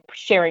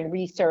 sharing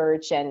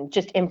research and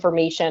just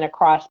information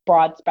across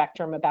broad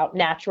spectrum about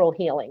natural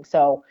healing.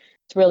 So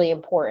it's really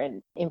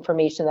important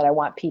information that I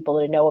want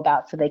people to know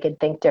about so they can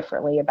think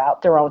differently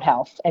about their own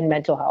health and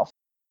mental health.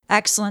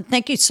 Excellent.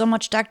 Thank you so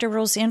much, Dr.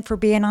 Roseann, for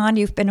being on.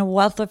 You've been a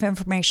wealth of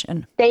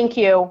information. Thank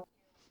you.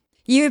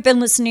 You've been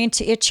listening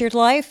to It's Your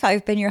Life.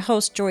 I've been your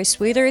host, Joyce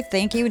Wheeler.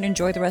 Thank you and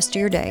enjoy the rest of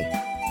your day.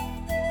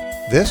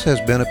 This has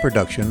been a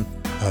production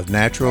of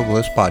Natural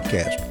Bliss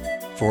Podcast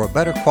for a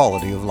better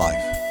quality of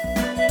life.